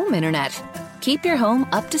 not home internet. Keep your home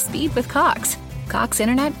up to speed with Cox. Cox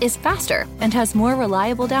internet is faster and has more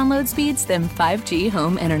reliable download speeds than 5G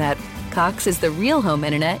home internet. Cox is the real home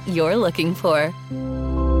internet you're looking for.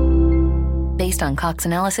 Based on Cox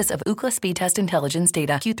analysis of Ookla speed test intelligence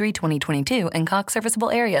data Q3 2022 and Cox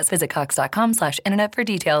serviceable areas. Visit cox.com/internet for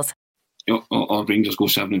details. Or Rangers go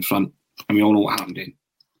 7 in front, and we all know what happened then.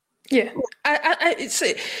 Yeah, it's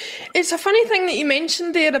a funny thing that you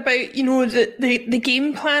mentioned there about, the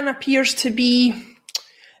game plan appears to be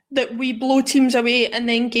that we blow teams away and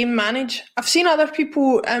then game manage. I've seen other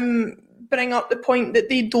people bring up the point that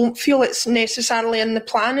they don't feel it's necessarily in the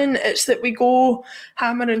planning. It's that we go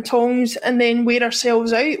hammer and tongs and then wear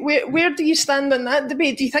ourselves out. Where do you stand on that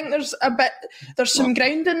debate? Do you think there's some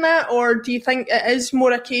ground in that, or do you think it is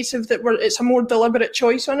more a case of that it's a more deliberate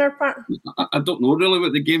choice on our part? I don't know really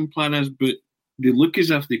what the game plan is, but they look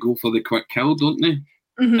as if they go for the quick kill, don't they?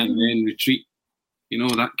 Mm-hmm. And then retreat,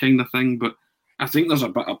 that kind of thing. But I think there's a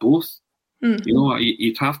bit of both. Mm-hmm.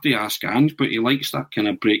 You'd have to ask Ange, but he likes that kind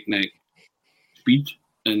of breakneck speed,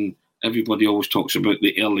 and everybody always talks about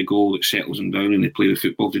the early goal that settles them down and they play the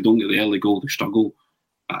football. If they don't get the early goal, they struggle.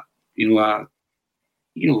 The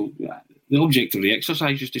object of the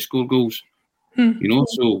exercise is to score goals.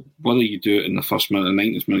 So whether you do it in the first minute or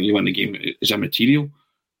 90th minute, you win the game, is immaterial.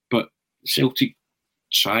 But Celtic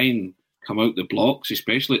try and come out the blocks,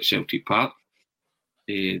 especially at Celtic Park.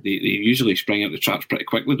 They usually spring out the traps pretty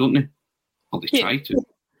quickly, don't they? Or they try to.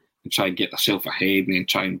 and try and get themselves ahead and then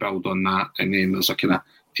try and build on that. And then there's a kind of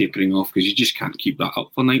tapering off because you just can't keep that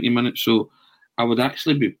up for 90 minutes. So I would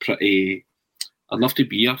actually be I'd love to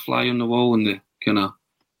be a fly on the wall in the kind of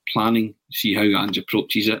planning, see how Ange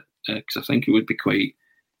approaches it, because I think it would be quite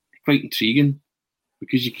intriguing,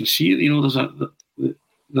 because you can see,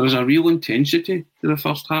 there's a real intensity to the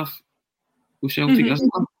first half with Celtic,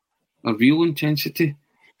 isn't there? A real intensity.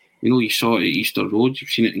 You saw it at Easter Road, you've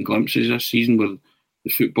seen it in glimpses this season, where the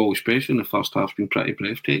football, especially in the first half, has been pretty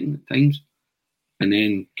breathtaking at times. And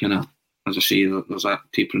then kind of, as I say, there's that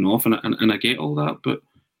tapering off, and I get all that, but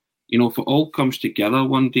if it all comes together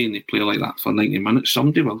one day and they play like that for 90 minutes,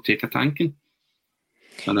 somebody will take a tanking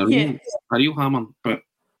and a real hammer. But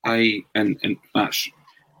and that's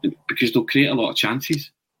because they'll create a lot of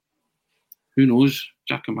chances. Who knows?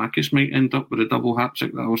 Giakoumakis might end up with a double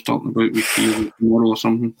hat-trick that I was talking about with you tomorrow or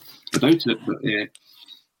something. I doubt it, but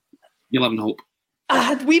you'll have no hope. I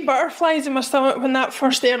had wee butterflies in my stomach when that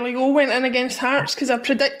first early goal went in against Hearts, because I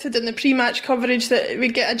predicted in the pre-match coverage that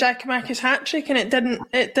we'd get a Giakoumakis hat-trick, and it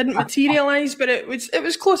didn't materialise, but it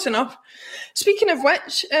was close enough. Speaking of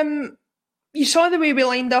which, you saw the way we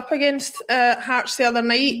lined up against Hearts the other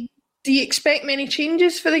night. Do you expect many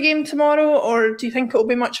changes for the game tomorrow, or do you think it'll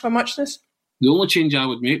be much of a muchness? The only change I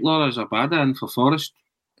would make, Laura, is Abada in for Forest.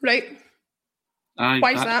 Right.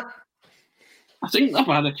 Why is that? I think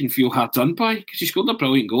Abada can feel hard done by, because he scored a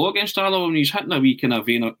brilliant goal against Alloa and he's hitting a wee kind of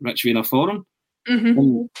rich vein of form.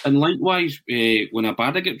 And likewise, when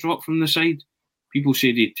Abada got dropped from the side, people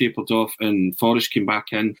said he tapered off and Forrest came back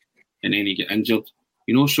in and then he got injured.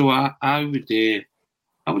 So I would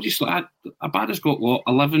just like, Abada's got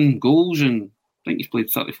 11 goals and I think he's played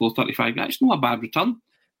 34, 35 games. It's not a bad return.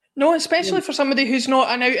 No, especially for somebody who's not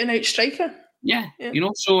an out-and-out striker. Yeah.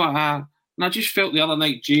 So and I just felt the other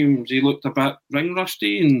night, James, he looked a bit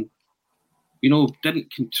ring-rusty and,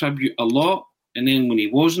 didn't contribute a lot. And then when he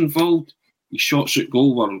was involved, his shots at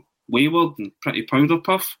goal were wayward and pretty powder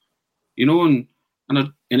puff, and then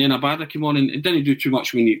Abada came on, and it didn't do too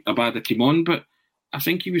much when Abada came on, but I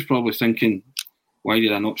think he was probably thinking, why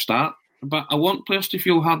did I not start? But I want players to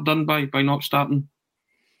feel hard done by not starting.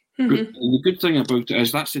 And the good thing about it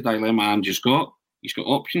is that's the dilemma Ange's got. He's got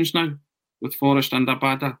options now with Forrest and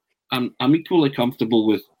Abada. And I'm equally comfortable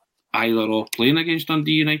with either or playing against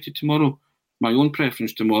Dundee United tomorrow. My own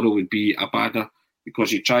preference tomorrow would be Abada,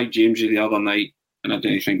 because he tried Jamesy the other night and I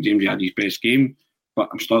didn't think Jamesy had his best game, but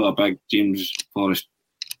I'm still a big James Forrest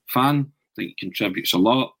fan. I think he contributes a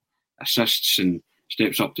lot, assists and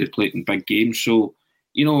steps up to the plate in big games. So,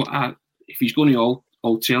 if he's going to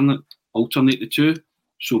alternate the two,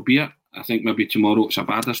 so be it. I think maybe tomorrow it's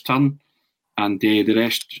Abada's turn and the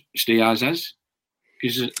rest stay as is,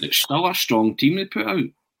 because it's still a strong team they put out.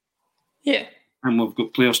 Yeah. And we've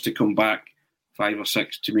got players to come back 5 or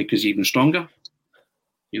 6 to make us even stronger.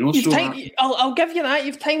 I'll give you that.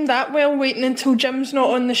 You've timed that well, waiting until Jim's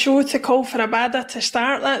not on the show to call for Abada to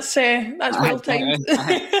start. That's well timed.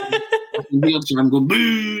 I can hear Jim go,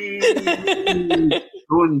 boo,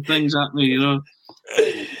 throwing things at me,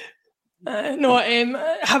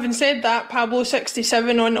 Having said that,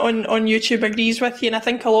 Pablo67 on YouTube agrees with you, and I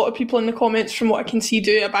think a lot of people in the comments, from what I can see,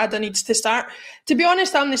 do. Abada needs to start. To be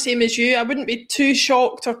honest, I'm the same as you. I wouldn't be too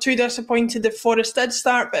shocked or too disappointed if Forrest did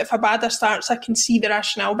start, but if Abada starts, I can see the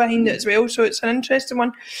rationale behind it as well, so it's an interesting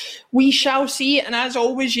one. We shall see, and as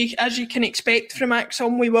always, as you can expect from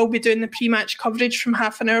Axon, we will be doing the pre-match coverage from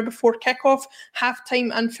half an hour before kick-off,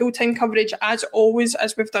 half-time and full-time coverage, as always,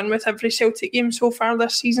 as we've done with every Celtic game so far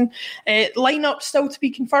this season. Line-up still to be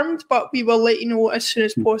confirmed, but we will let you know as soon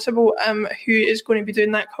as possible who is going to be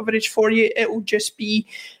doing that coverage for you. It will just be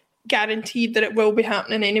guaranteed that it will be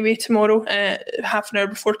happening anyway tomorrow, half an hour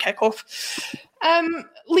before kick-off.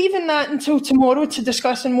 Leaving that until tomorrow to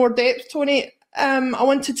discuss in more depth, Tony, I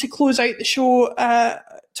wanted to close out the show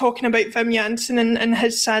talking about Wim Jansen and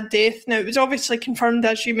his sad death. Now, it was obviously confirmed,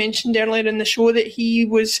 as you mentioned earlier in the show, that he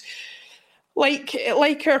was like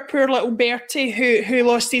our poor little Bertie who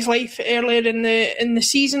lost his life earlier in the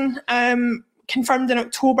season. Confirmed in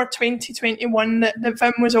October 2021 that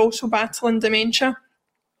Wim was also battling dementia.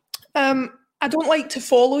 I don't like to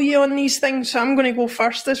follow you on these things, so I'm going to go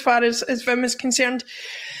first as far as Wim is concerned.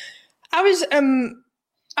 I was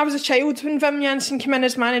a child when Wim Jansen came in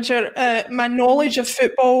as manager. My knowledge of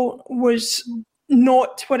football was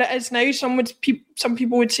not what it is now. Some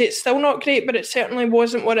people would say it's still not great, but it certainly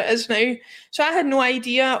wasn't what it is now. So I had no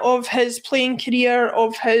idea of his playing career,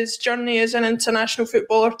 of his journey as an international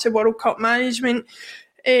footballer to World Cup management,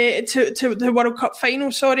 to the World Cup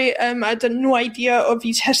final, sorry. I had no idea of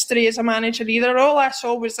his history as a manager either. All I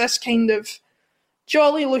saw was this kind of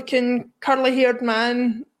jolly-looking, curly-haired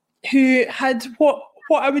man who had what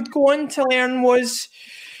I would go on to learn was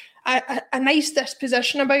a nice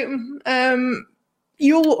disposition about him.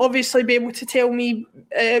 You'll obviously be able to tell me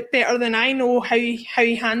better than I know how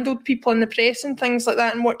he handled people in the press and things like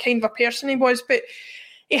that, and what kind of a person he was. But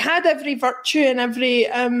he had every virtue and every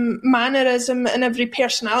mannerism and every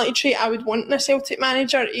personality trait I would want in a Celtic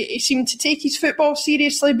manager. He seemed to take his football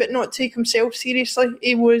seriously, but not take himself seriously.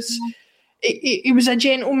 He was a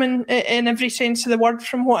gentleman in every sense of the word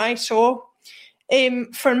from what I saw.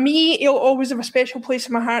 For me, he'll always have a special place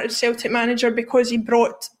in my heart as Celtic manager because he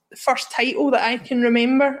brought the first title that I can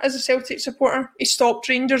remember as a Celtic supporter. He stopped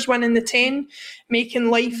Rangers winning the 10, making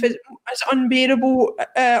life as unbearable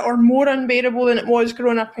or more unbearable than it was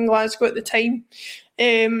growing up in Glasgow at the time.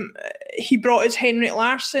 He brought us Henrik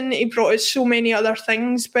Larsson, he brought us so many other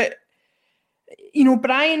things, but you know,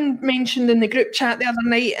 Brian mentioned in the group chat the other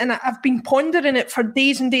night, and I've been pondering it for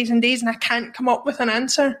days and days and days, and I can't come up with an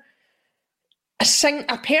answer.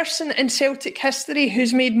 A person in Celtic history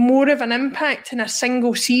who's made more of an impact in a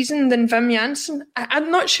single season than Wim Jansen. I'm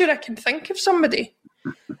not sure I can think of somebody.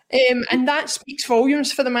 And that speaks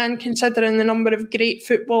volumes for the man, considering the number of great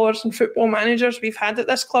footballers and football managers we've had at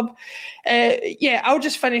this club. I'll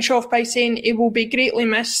just finish off by saying he will be greatly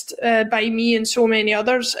missed by me and so many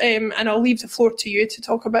others. And I'll leave the floor to you to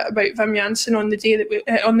talk a bit about Wim Jansen on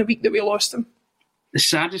the week that we lost him. The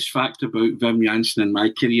saddest fact about Wim Jansen in my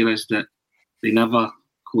career is that they never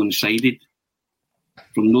coincided.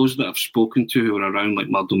 From those that I've spoken to who were around, like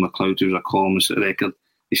Murdo MacLeod, who was a columnist at the Record,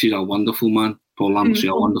 he says a wonderful man. Paul Lambert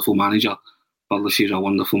says a wonderful manager. Burley says a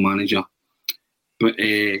wonderful manager. But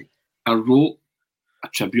I wrote a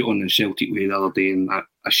tribute on the Celtic Way the other day, and I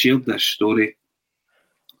shared this story.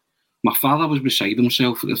 My father was beside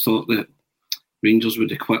himself at the thought that Rangers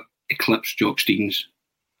would eclipse Jock Steins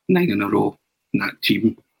 9 in a row in that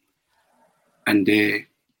team. And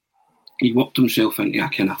he worked himself into a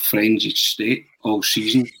kind of frenzied state all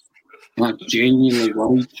season. And I genuinely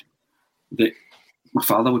worried that my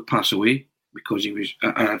father would pass away because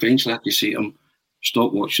I eventually had to say to him,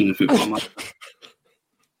 stop watching the football match.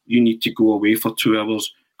 You need to go away for 2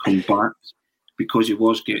 hours, come back, because he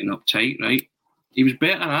was getting uptight, right? He was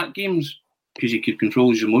better at games because he could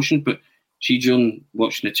control his emotions, but see, during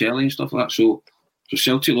watching the telly and stuff like that, so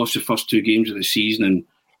Celtic lost the first 2 games of the season, and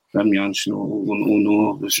Wim Jansen, oh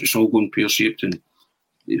no, it's all going pear-shaped, and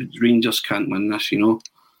Rangers can't win this, you know.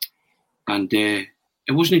 And it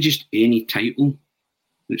wasn't just any title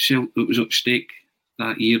that was at stake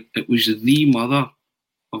that year. It was the mother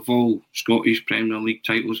of all Scottish Premier League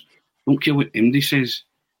titles. Don't care what anybody says.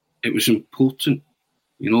 It was important,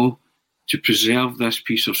 you know, to preserve this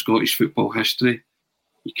piece of Scottish football history.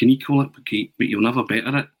 You can equal it, but you'll never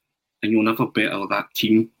better it, and you'll never better that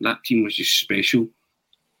team. That team was just special.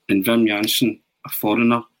 And Wim Jansen, a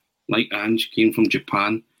foreigner, like Ange, came from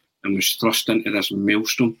Japan and was thrust into this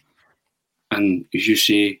maelstrom. And as you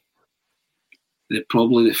say,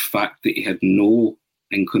 probably the fact that he had no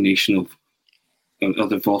inclination of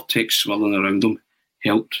the vortex swirling around him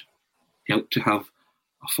helped to have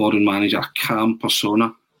a foreign manager, a calm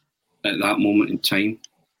persona at that moment in time.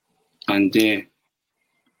 And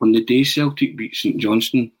on the day Celtic beat St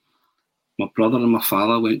Johnstone, my brother and my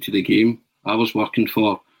father went to the game. I was working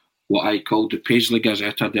for what I called the Paisley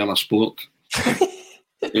Gazzetta della Sport.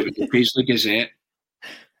 It was the Paisley Gazette,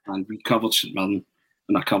 and we covered St Mirren,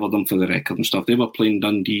 and I covered them for the Record and stuff. They were playing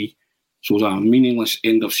Dundee, so it was a meaningless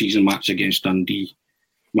end-of-season match against Dundee.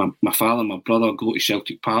 My father and my brother go to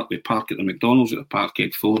Celtic Park. They park at the McDonald's at the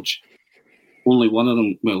Parkhead Forge. Only one of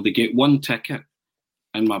them, they get one ticket.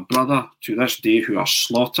 And my brother, to this day, who I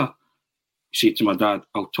slaughter, said to my dad,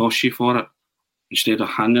 I'll toss you for it. Instead of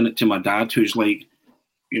handing it to my dad, who's like,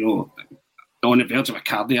 you know, on the verge of a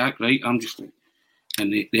cardiac, right? I'm just like,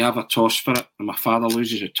 and they have a toss for it, and my father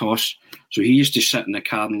loses a toss. So he used to sit in the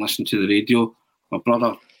car and listen to the radio. My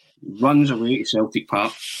brother runs away to Celtic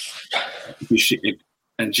Park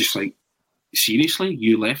and just like, seriously,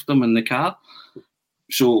 you left them in the car?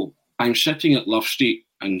 So I'm sitting at Love Street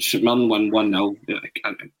and St Mirren won 1-0.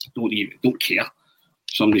 I don't care.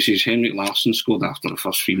 Somebody says Henrik Larsson scored after the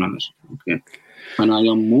first 3 minutes. Okay. And I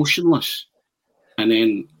am motionless. And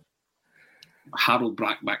then Harold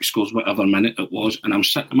Brackback scores whatever minute it was, and I'm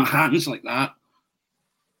sitting my hands like that.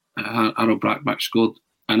 Harold Brackback scored.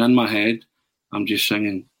 And in my head, I'm just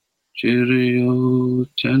singing, Cheerio,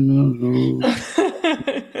 Tenero.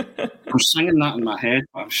 I'm singing that in my head.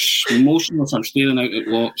 I'm motionless. I'm staring out at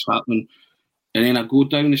what's happening. And then I go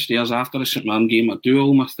down the stairs after the St Mirren game. I do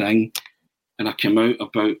all my thing. And I come out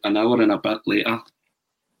about an hour and a bit later.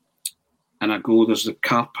 And I go, there's the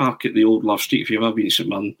car park at the old Love Street, if you've ever been to St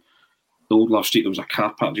Mirren. Old Love Street, there was a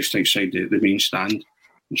car park just outside the main stand.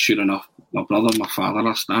 And sure enough, my brother and my father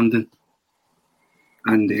are standing.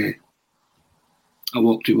 And I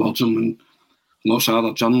walked towards them, and lots of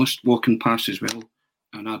other journalists walking past as well.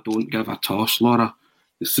 And I don't give a toss, Laura.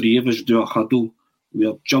 The three of us do a huddle. We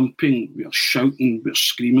are jumping, we are shouting, we are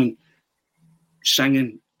screaming,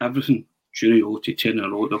 singing, everything. Cheerio to 10 in a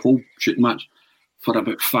row, the whole shooting match for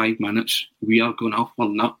about 5 minutes. We are going off, we're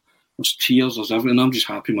not. There's tears, there's everything. I'm just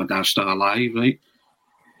happy my dad's still alive, right?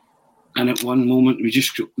 And at one moment,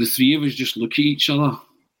 the three of us just look at each other,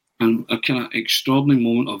 and a kind of extraordinary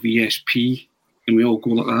moment of ESP, and we all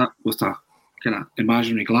go like that with a kind of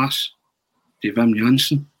imaginary glass to Wim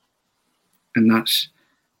Jansen. And that's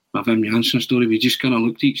my Wim Jansen story. We just kind of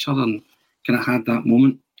looked at each other and kind of had that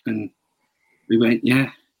moment, and we went,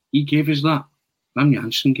 yeah, he gave us that. Wim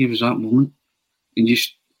Jansen gave us that moment. And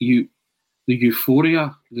just the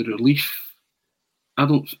euphoria, the relief.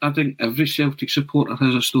 I think every Celtic supporter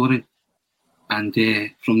has a story. And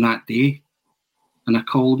from that day, and I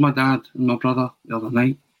called my dad and my brother the other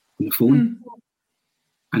night on the phone.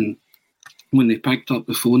 And when they picked up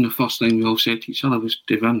the phone, the first thing we all said to each other was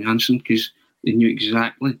to Wim Jansen, because they knew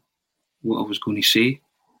exactly what I was going to say.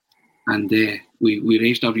 And we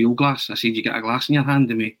raised a real glass. I said, you get a glass in your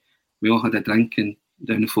hand? And we all had a drink and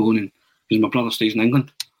down the phone. And because my brother stays in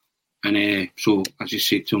England. And so I just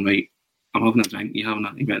said to him, right, I'm having a drink, you having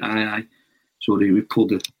a? He went, aye. So we pulled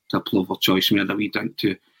the tipple of our choice and we had a wee drink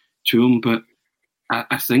to him. But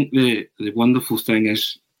I think the wonderful thing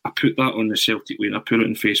is I put that on the Celtic Way, I put it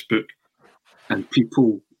on Facebook, and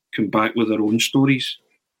people come back with their own stories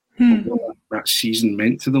of what that season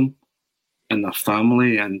meant to them and their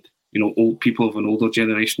family, and old people of an older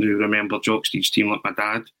generation who remember Jock Steed's team like my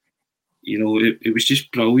dad. It was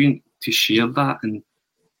just brilliant to share that. And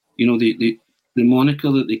the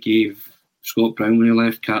moniker that they gave Scott Brown when he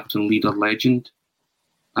left, captain, leader, legend,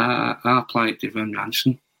 I apply it to Wim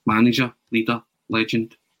Jansen, manager, leader,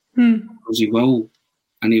 legend, because he will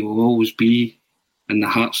always be in the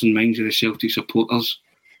hearts and minds of the Celtic supporters.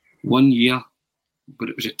 1 year, but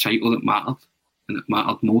it was a title that mattered, and it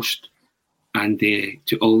mattered most. And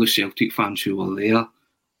to all the Celtic fans who were there,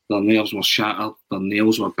 their nerves were shattered, their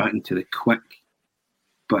nails were bitten to the quick,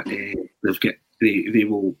 but he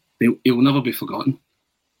will never be forgotten.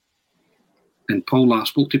 And I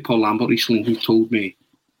spoke to Paul Lambert recently, and he told me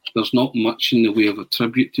there's not much in the way of a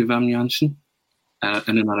tribute to Wim Jansen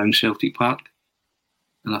in and around Celtic Park.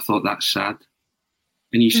 And I thought, that's sad.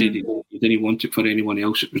 And he said he didn't want it for anyone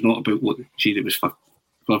else. It was not about what he said, it was for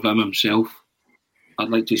Wim himself. I'd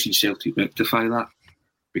like to see Celtic rectify that,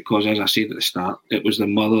 because, as I said at the start, it was the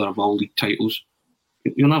mother of all league titles.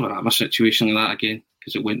 You'll never have a situation like that again,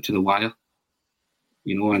 because it went to the wire.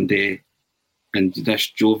 And this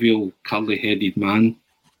jovial, curly-headed man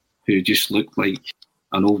who just looked like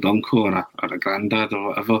an old uncle or a granddad or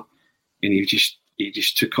whatever, and he just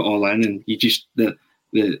took it all in, and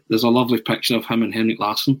there's a lovely picture of him and Henrik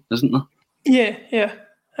Larsson, isn't there? Yeah,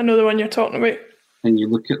 I know the one you're talking about. And you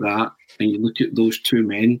look at that, and you look at those two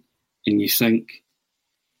men, and you think,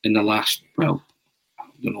 in the last, in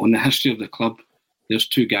the history of the club, there's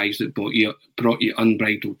two guys that brought you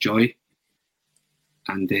unbridled joy.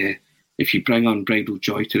 And if you bring unbridled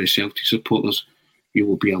joy to the Celtic supporters, you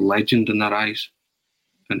will be a legend in their eyes,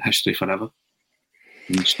 in history forever.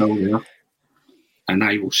 And you're still there. And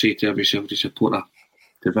I will say to every Celtic supporter,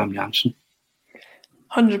 to Wim Jansen.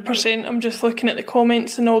 100%. I'm just looking at the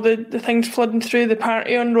comments and all the things flooding through the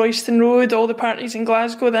party on Royston Road, all the parties in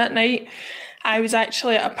Glasgow that night. I was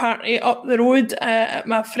actually at a party up the road at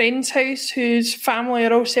my friend's house, whose family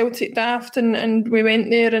are all Celtic daft, and we went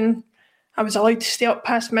there, and I was allowed to stay up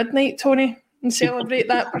past midnight, Tony, and celebrate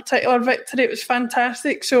that particular victory. It was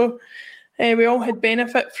fantastic. So we all had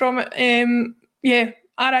benefit from it.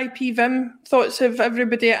 R.I.P. Wim. Thoughts of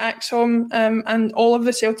everybody at Axom and all of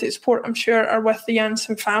the Celtic support, I'm sure, are with the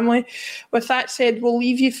Jansen family. With that said, we'll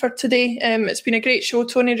leave you for today. It's been a great show,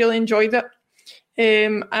 Tony. Really enjoyed it.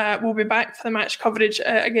 We'll be back for the match coverage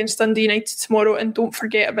against Dundee United tomorrow, and don't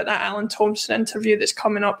forget about that Alan Thompson interview that's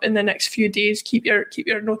coming up in the next few days. Keep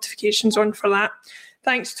your notifications on for that.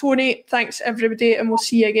 Thanks, Tony. Thanks, everybody, and we'll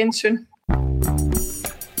see you again soon.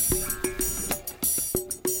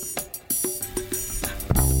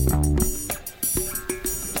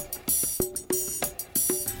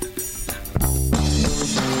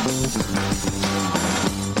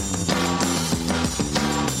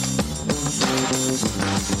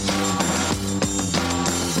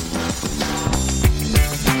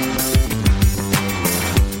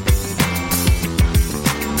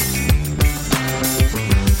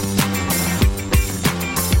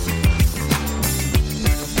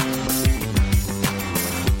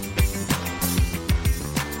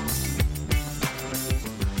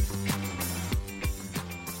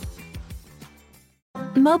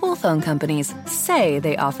 Mobile phone companies say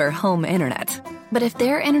they offer home internet. But if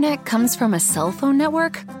their internet comes from a cell phone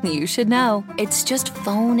network, you should know. It's just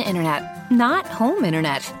phone internet, not home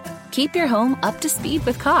internet. Keep your home up to speed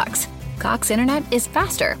with Cox. Cox internet is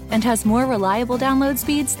faster and has more reliable download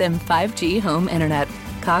speeds than 5G home internet.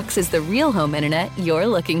 Cox is the real home internet you're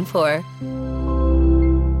looking for.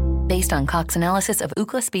 Based on Cox analysis of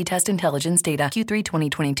Ookla speed test intelligence data Q3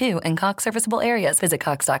 2022 and Cox serviceable areas. Visit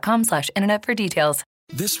cox.com/internet for details.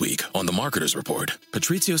 This week on The Marketer's Report,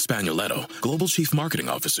 Patrizio Spagnoletto, Global Chief Marketing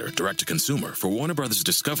Officer, Direct-to-Consumer for Warner Brothers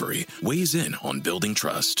Discovery, weighs in on building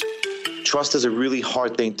trust. Trust is a really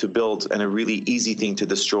hard thing to build and a really easy thing to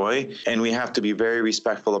destroy, and we have to be very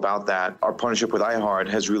respectful about that. Our partnership with iHeart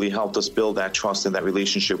has really helped us build that trust and that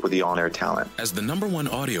relationship with the on-air talent. As the #1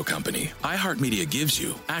 audio company, iHeartMedia gives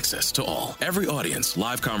you access to all. Every audience,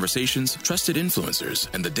 live conversations, trusted influencers,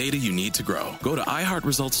 and the data you need to grow. Go to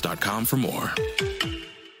iHeartResults.com for more.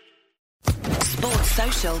 Sports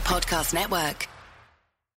Social Podcast Network.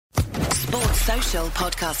 Sports Social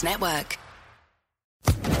Podcast Network.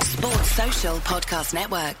 Sports Social Podcast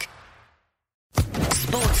Network.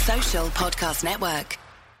 Sports Social Podcast Network.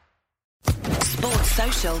 Sports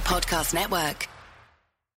Social Podcast Network.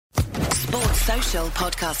 Sports Social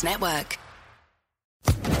Podcast Network.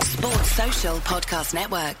 Sports Social Podcast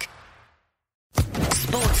Network.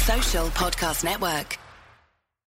 Sports Social Podcast Network.